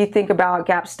 what do you think about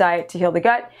GAPS diet to heal the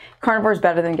gut? Carnivore is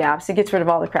better than GAPS. It gets rid of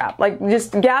all the crap. Like,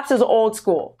 just GAPS is old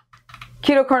school.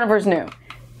 Keto Carnivore is new.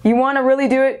 You want to really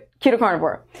do it? Keto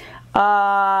Carnivore.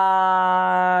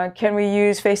 Can we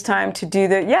use FaceTime to do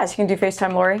the, yes, you can do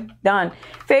FaceTime, Lori. Done.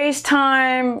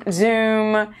 FaceTime,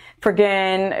 Zoom,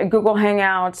 friggin' Google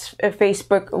Hangouts,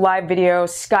 Facebook live video,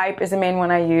 Skype is the main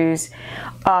one I use.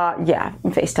 Yeah,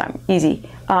 FaceTime, easy.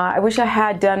 I wish I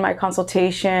had done my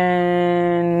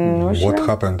consultation. What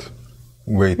happened?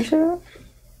 Wait,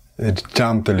 it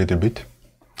jumped a little bit.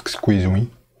 Excuse me.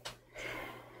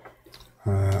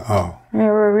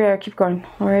 Yeah, keep going.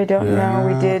 I don't know.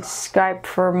 We did Skype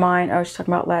for mine. Oh, she's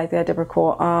talking about live. Yeah, Deborah,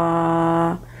 cool.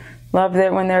 Love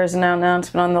that when there's an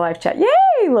announcement on the live chat.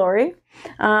 Yay, Lori.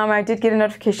 I did get a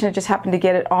notification. I just happened to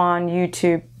get it on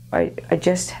YouTube. I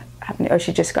just happened to,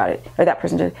 she just got it. Or that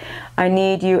person did. I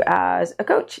need you as a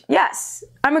coach. Yes,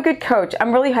 I'm a good coach.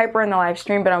 I'm really hyper in the live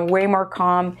stream, but I'm way more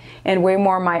calm and way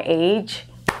more my age.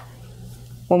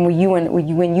 When you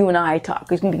and I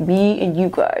talk, it's gonna be me and you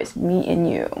guys, me and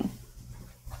you.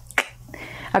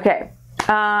 Okay,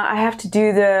 I have to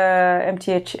do the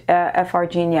MTHFR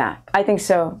gene. Yeah, I think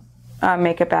so.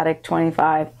 Makeup addict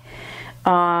 25.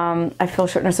 I feel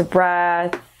shortness of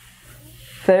breath.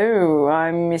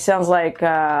 It sounds like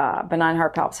benign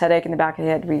heart palps, headache in the back of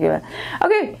the head.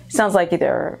 Okay, sounds like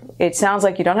it sounds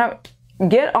like you don't have.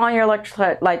 Get on your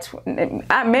electrolytes.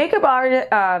 Makeup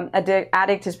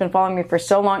addict has been following me for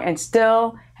so long and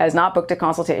still has not booked a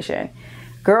consultation.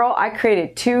 Girl, I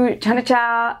created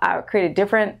I created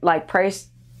different like price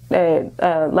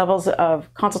levels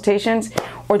of consultations.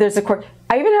 Or there's a course.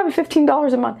 I even have a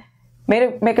 $15 a month.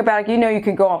 Makeup addict, you know you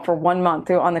can go on for 1 month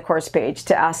on the course page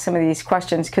to ask some of these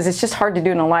questions because it's just hard to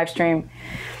do in a live stream.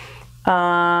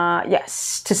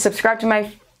 Yes, to subscribe to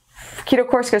my Keto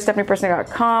course, go to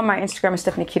stephaniepersonal.com. My Instagram is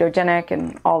Stephanie Ketogenic,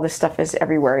 and all this stuff is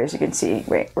everywhere, as you can see.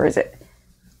 Wait, where is it?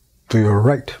 To your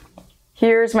right.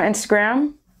 Here's my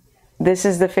Instagram. This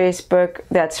is the Facebook.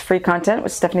 That's free content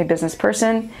with Stephanie Business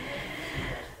Person.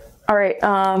 All right,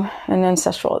 and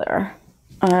Ancestral there.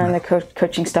 And the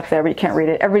coaching stuff there, but you can't read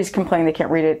it. Everybody's complaining they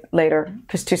can't read it later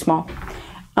because it's too small.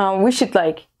 We should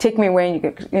like take me away and you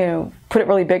can put it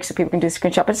really big so people can do a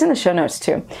screenshot. But it's in the show notes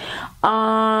too.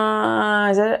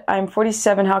 I'm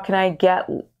 47. How can I get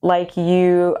like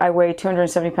you? I weigh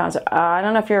 270 pounds. I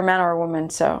don't know if you're a man or a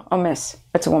woman. So, miss.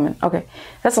 That's a woman. Okay,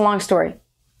 that's a long story.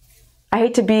 I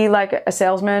hate to be like a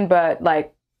salesman, but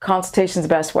like consultation's the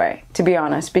best way, to be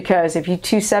honest. Because if you're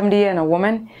 270 and a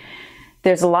woman,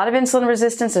 there's a lot of insulin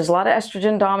resistance. There's a lot of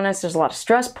estrogen dominance. There's a lot of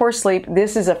stress, poor sleep.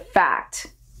 This is a fact.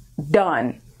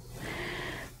 Done.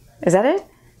 Is that it?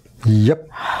 Yep.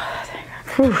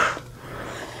 Whew.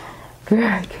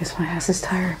 Good, because my ass is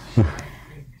tired.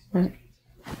 Did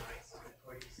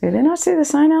they not see the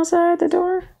sign outside the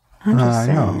door? I'm just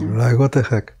saying. I know. Like, what the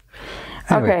heck?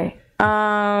 Okay.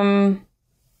 Anyway.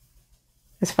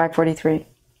 It's 5:43.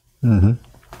 Mm-hmm.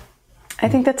 I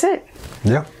think that's it.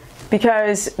 Yeah.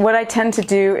 Because what I tend to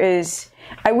do is,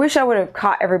 I wish I would have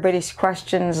caught everybody's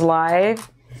questions live.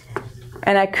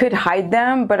 And I could hide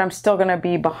them, but I'm still going to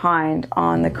be behind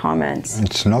on the comments.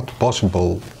 It's not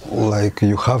possible. Like,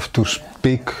 you have to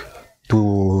speak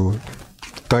to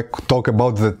talk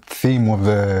about the theme of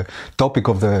the topic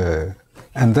of the,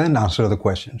 and then answer the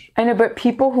questions. I know, but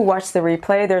people who watch the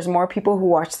replay, there's more people who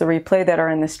watch the replay that are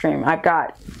in the stream. I've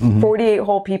got 48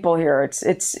 whole people here.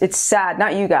 It's sad,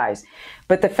 not you guys,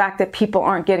 but the fact that people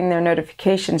aren't getting their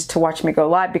notifications to watch me go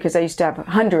live, because I used to have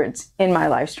hundreds in my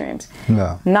live streams.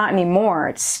 Yeah. Not anymore.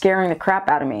 It's scaring the crap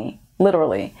out of me,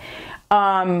 literally.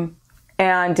 So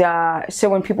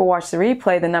when people watch the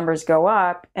replay, the numbers go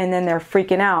up, and then they're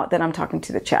freaking out that I'm talking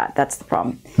to the chat. That's the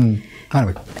problem.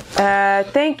 Anyway.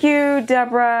 Thank you,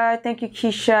 Deborah. Thank you,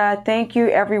 Keisha. Thank you,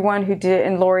 everyone who did,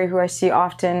 and Lori, who I see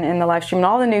often in the live stream, and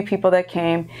all the new people that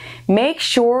came. Make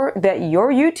sure that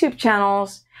your YouTube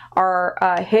channels are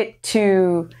hit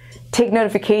to take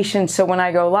notifications, so when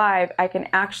I go live, I can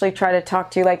actually try to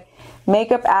talk to you. Like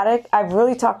Makeup Addict, I've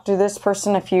really talked to this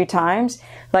person a few times.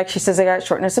 Like she says, I got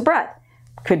shortness of breath.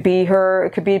 Could be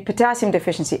it could be potassium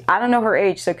deficiency. I don't know her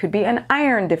age, so it could be an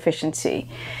iron deficiency.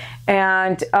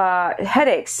 And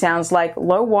headaches, sounds like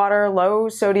low water, low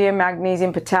sodium,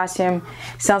 magnesium, potassium.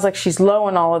 Sounds like she's low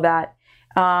on all of that.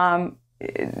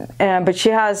 But she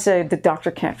has, the doctor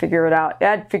can't figure it out.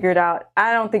 I'd figure it out.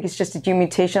 I don't think it's just a gene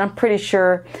mutation. I'm pretty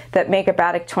sure that Makeup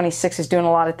Addict 26 is doing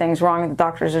a lot of things wrong, and the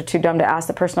doctors are too dumb to ask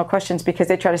the personal questions because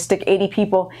they try to stick 80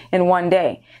 people in one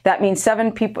day. That means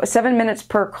 7 minutes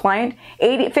per client,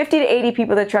 50 to 80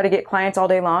 people that try to get clients all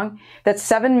day long. That's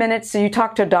 7 minutes. So you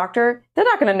talk to a doctor, they're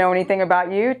not going to know anything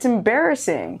about you. It's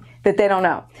embarrassing that they don't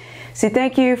know. So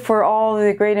thank you for all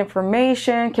the great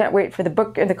information. Can't wait for the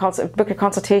book and the book of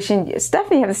consultation.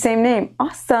 Stephanie, you have the same name.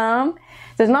 Awesome.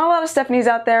 There's not a lot of Stephanies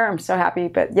out there. I'm so happy.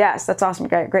 But yes, that's awesome.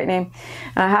 Great name.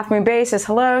 Half Moon Bay says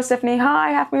hello. Stephanie,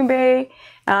 hi. Half Moon Bay.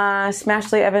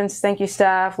 Smashley Evans, thank you,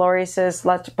 Steph. Lori says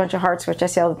a bunch of hearts, which I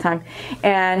say all the time.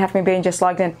 And Half Moon Bay just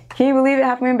logged in. Can you believe it,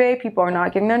 Half Moon Bay? People are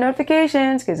not getting their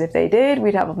notifications, because if they did,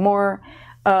 we'd have more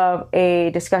of a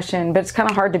discussion. But it's kind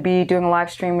of hard to be doing a live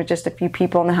stream with just a few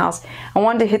people in the house. I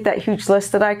wanted to hit that huge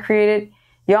list that I created.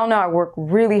 Y'all know I work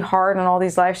really hard on all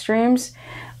these live streams.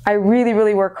 I really,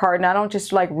 really work hard, and I don't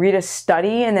just like read a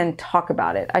study and then talk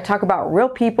about it. I talk about real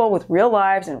people with real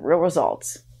lives and real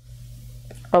results,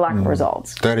 or lack of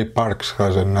results. Terry Parks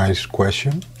has a nice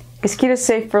question. Is keto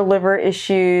safe for liver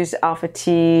issues, alpha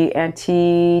T,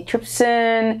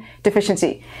 antitrypsin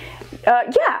deficiency?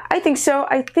 Yeah, I think so.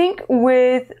 I think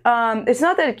with, it's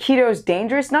not that keto is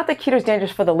dangerous, not that keto is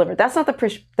dangerous for the liver. That's not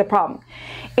the problem.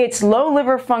 It's low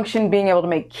liver function being able to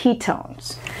make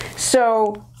ketones.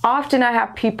 So often I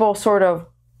have people sort of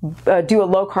do a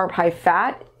low carb, high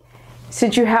fat.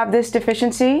 Since you have this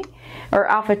deficiency, or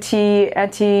alpha T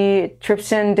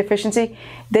antitrypsin deficiency,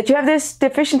 that you have this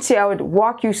deficiency, I would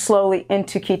walk you slowly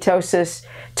into ketosis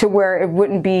to where it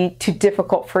wouldn't be too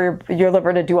difficult for your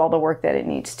liver to do all the work that it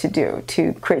needs to do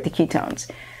to create the ketones.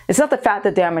 It's not the fat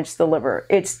that damages the liver.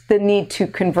 It's the need to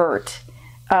convert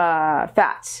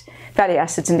fatty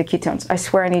acids into ketones. I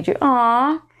swear I need you.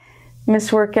 Aw,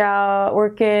 Miss Workout,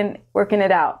 working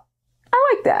it out.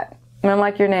 I like that. I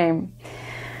like your name.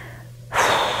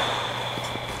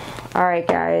 All right,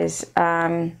 guys.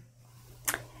 I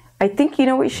think you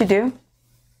know what you should do?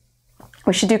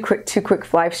 We should do two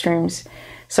quick live streams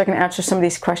so I can answer some of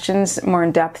these questions more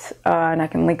in depth, and I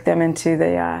can link them into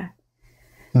the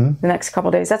next couple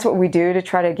of days. That's what we do to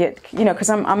try to get, because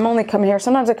I'm only coming here.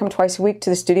 Sometimes I come twice a week to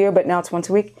the studio, but now it's once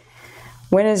a week.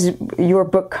 When is your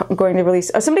book going to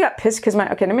release? Oh, somebody got pissed because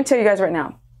okay, let me tell you guys right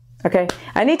now. Okay,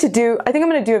 I think I'm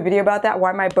going to do a video about that,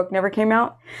 why my book never came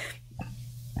out.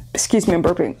 Excuse me, I'm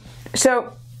burping.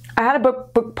 So I had a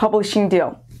book publishing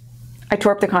deal. I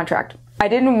tore up the contract. I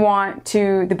didn't want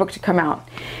the book to come out.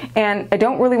 And I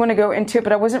don't really want to go into it,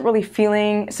 but I wasn't really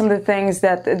feeling some of the things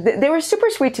that, they were super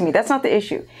sweet to me. That's not the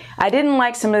issue. I didn't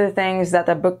like some of the things that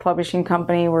the book publishing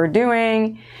company were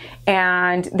doing.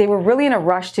 And they were really in a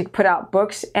rush to put out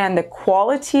books, and the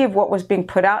quality of what was being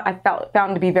put out, I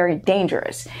found to be very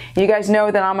dangerous. You guys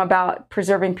know that I'm about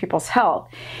preserving people's health.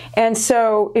 And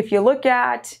so if you look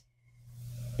at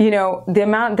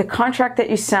the contract that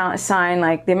you sign,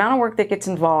 like the amount of work that gets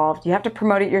involved, you have to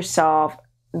promote it yourself.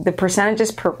 The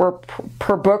percentages per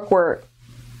book were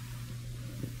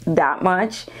that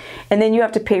much. And then you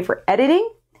have to pay for editing.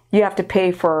 You have to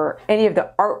pay for any of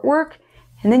the artwork.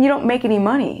 And then you don't make any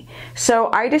money.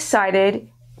 So I decided,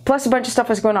 plus a bunch of stuff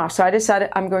was going off. So I decided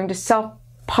I'm going to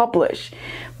self-publish.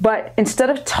 But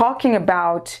instead of talking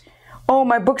about, oh,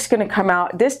 my book's going to come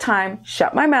out, this time,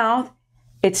 shut my mouth.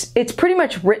 It's pretty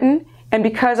much written, and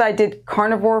because I did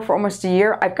Carnivore for almost a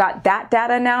year, I've got that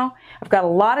data now. I've got a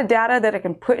lot of data that I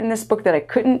can put in this book that I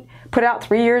couldn't put out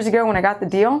 3 years ago when I got the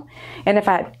deal. And if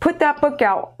I had put that book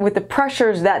out with the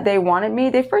pressures that they wanted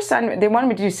me, they wanted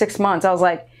me to do 6 months. I was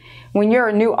like, when you're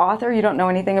a new author, you don't know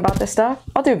anything about this stuff.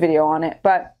 I'll do a video on it,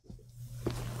 but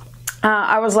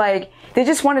I was like, they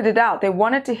just wanted it out. They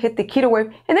wanted to hit the keto wave,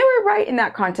 and they were right in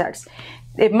that context.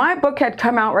 If my book had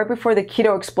come out right before the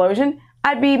keto explosion,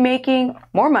 I'd be making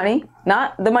more money,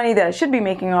 not the money that I should be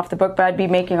making off the book, but I'd be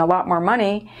making a lot more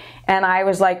money. And I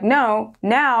was like, no,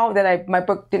 now that my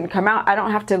book didn't come out, I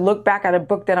don't have to look back at a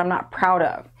book that I'm not proud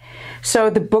of. So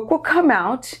the book will come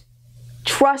out.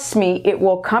 Trust me, it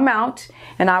will come out,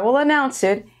 and I will announce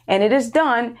it, and it is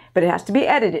done, but it has to be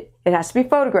edited. It has to be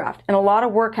photographed, and a lot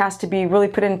of work has to be really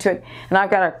put into it. And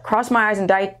I've got to cross my I's and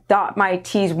dot my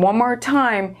T's one more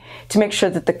time to make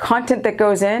sure that the content that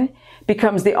goes in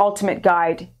becomes the ultimate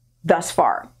guide thus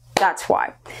far. That's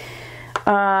why.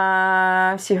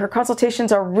 See, her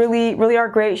consultations are really are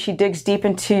great. She digs deep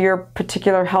into your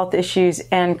particular health issues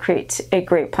and creates a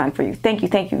great plan for you. Thank you,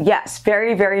 thank you. Yes,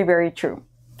 very true.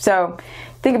 So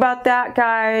think about that,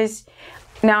 guys.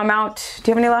 Now I'm out. Do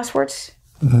you have any last words,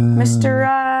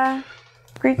 Mr.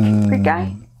 Greek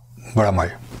guy? Where am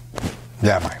I?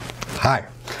 Yeah, am I?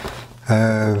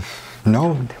 Hi.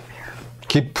 No,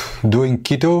 keep doing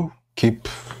keto, keep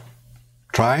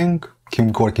trying,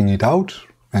 keep working it out,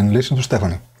 and listen to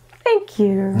Stephanie. Thank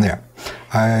you. Yeah.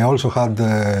 I also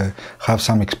have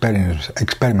some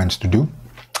experiments to do.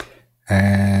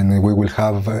 And we will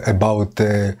have about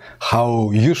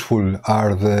how useful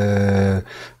are the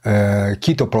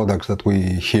keto products that we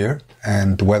hear,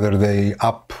 and whether they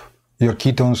up your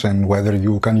ketones and whether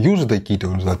you can use the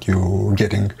ketones that you're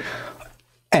getting.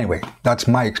 Anyway, that's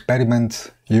my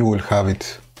experiment. You will have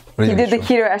it. He did the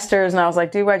keto esters, and I was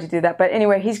like, dude, why'd you do that? But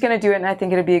anyway, he's going to do it, and I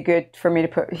think it'll be good for me to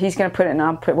put. He's going to put it,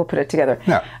 and we'll put it together.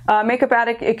 Yeah. Makeup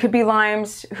addict, it could be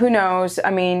limes. Who knows?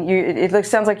 I mean, it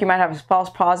sounds like you might have a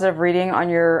false positive reading on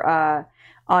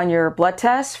your blood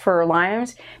test for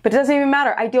limes, but it doesn't even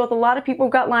matter. I deal with a lot of people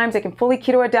who've got limes. They can fully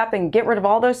keto adapt and get rid of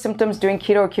all those symptoms doing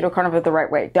keto or keto carnivore the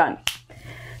right way. Done.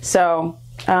 So,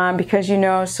 because you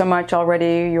know so much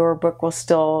already, your book will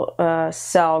still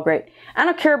sell great. I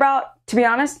don't care about, to be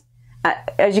honest,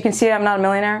 as you can see, I'm not a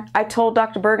millionaire. I told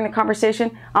Dr. Berg in a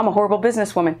conversation, I'm a horrible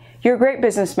businesswoman. You're a great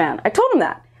businessman. I told him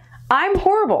that. I'm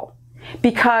horrible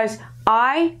because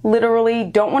I literally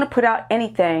don't want to put out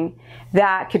anything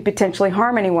that could potentially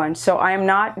harm anyone. So I am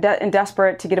not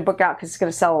desperate to get a book out because it's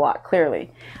going to sell a lot,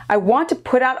 clearly. I want to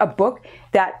put out a book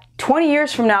that 20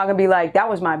 years from now I'm going to be like, that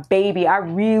was my baby. I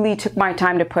really took my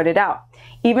time to put it out.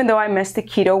 Even though I missed the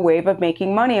keto wave of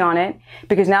making money on it,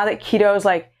 because now that keto is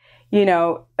like, you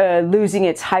know, losing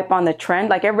its hype on the trend.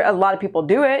 Like a lot of people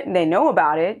do it and they know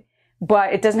about it,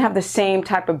 but it doesn't have the same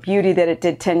type of beauty that it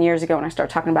did 10 years ago when I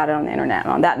started talking about it on the internet.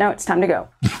 And on that note, it's time to go.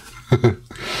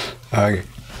 Okay.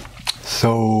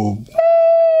 So,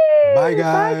 bye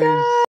guys.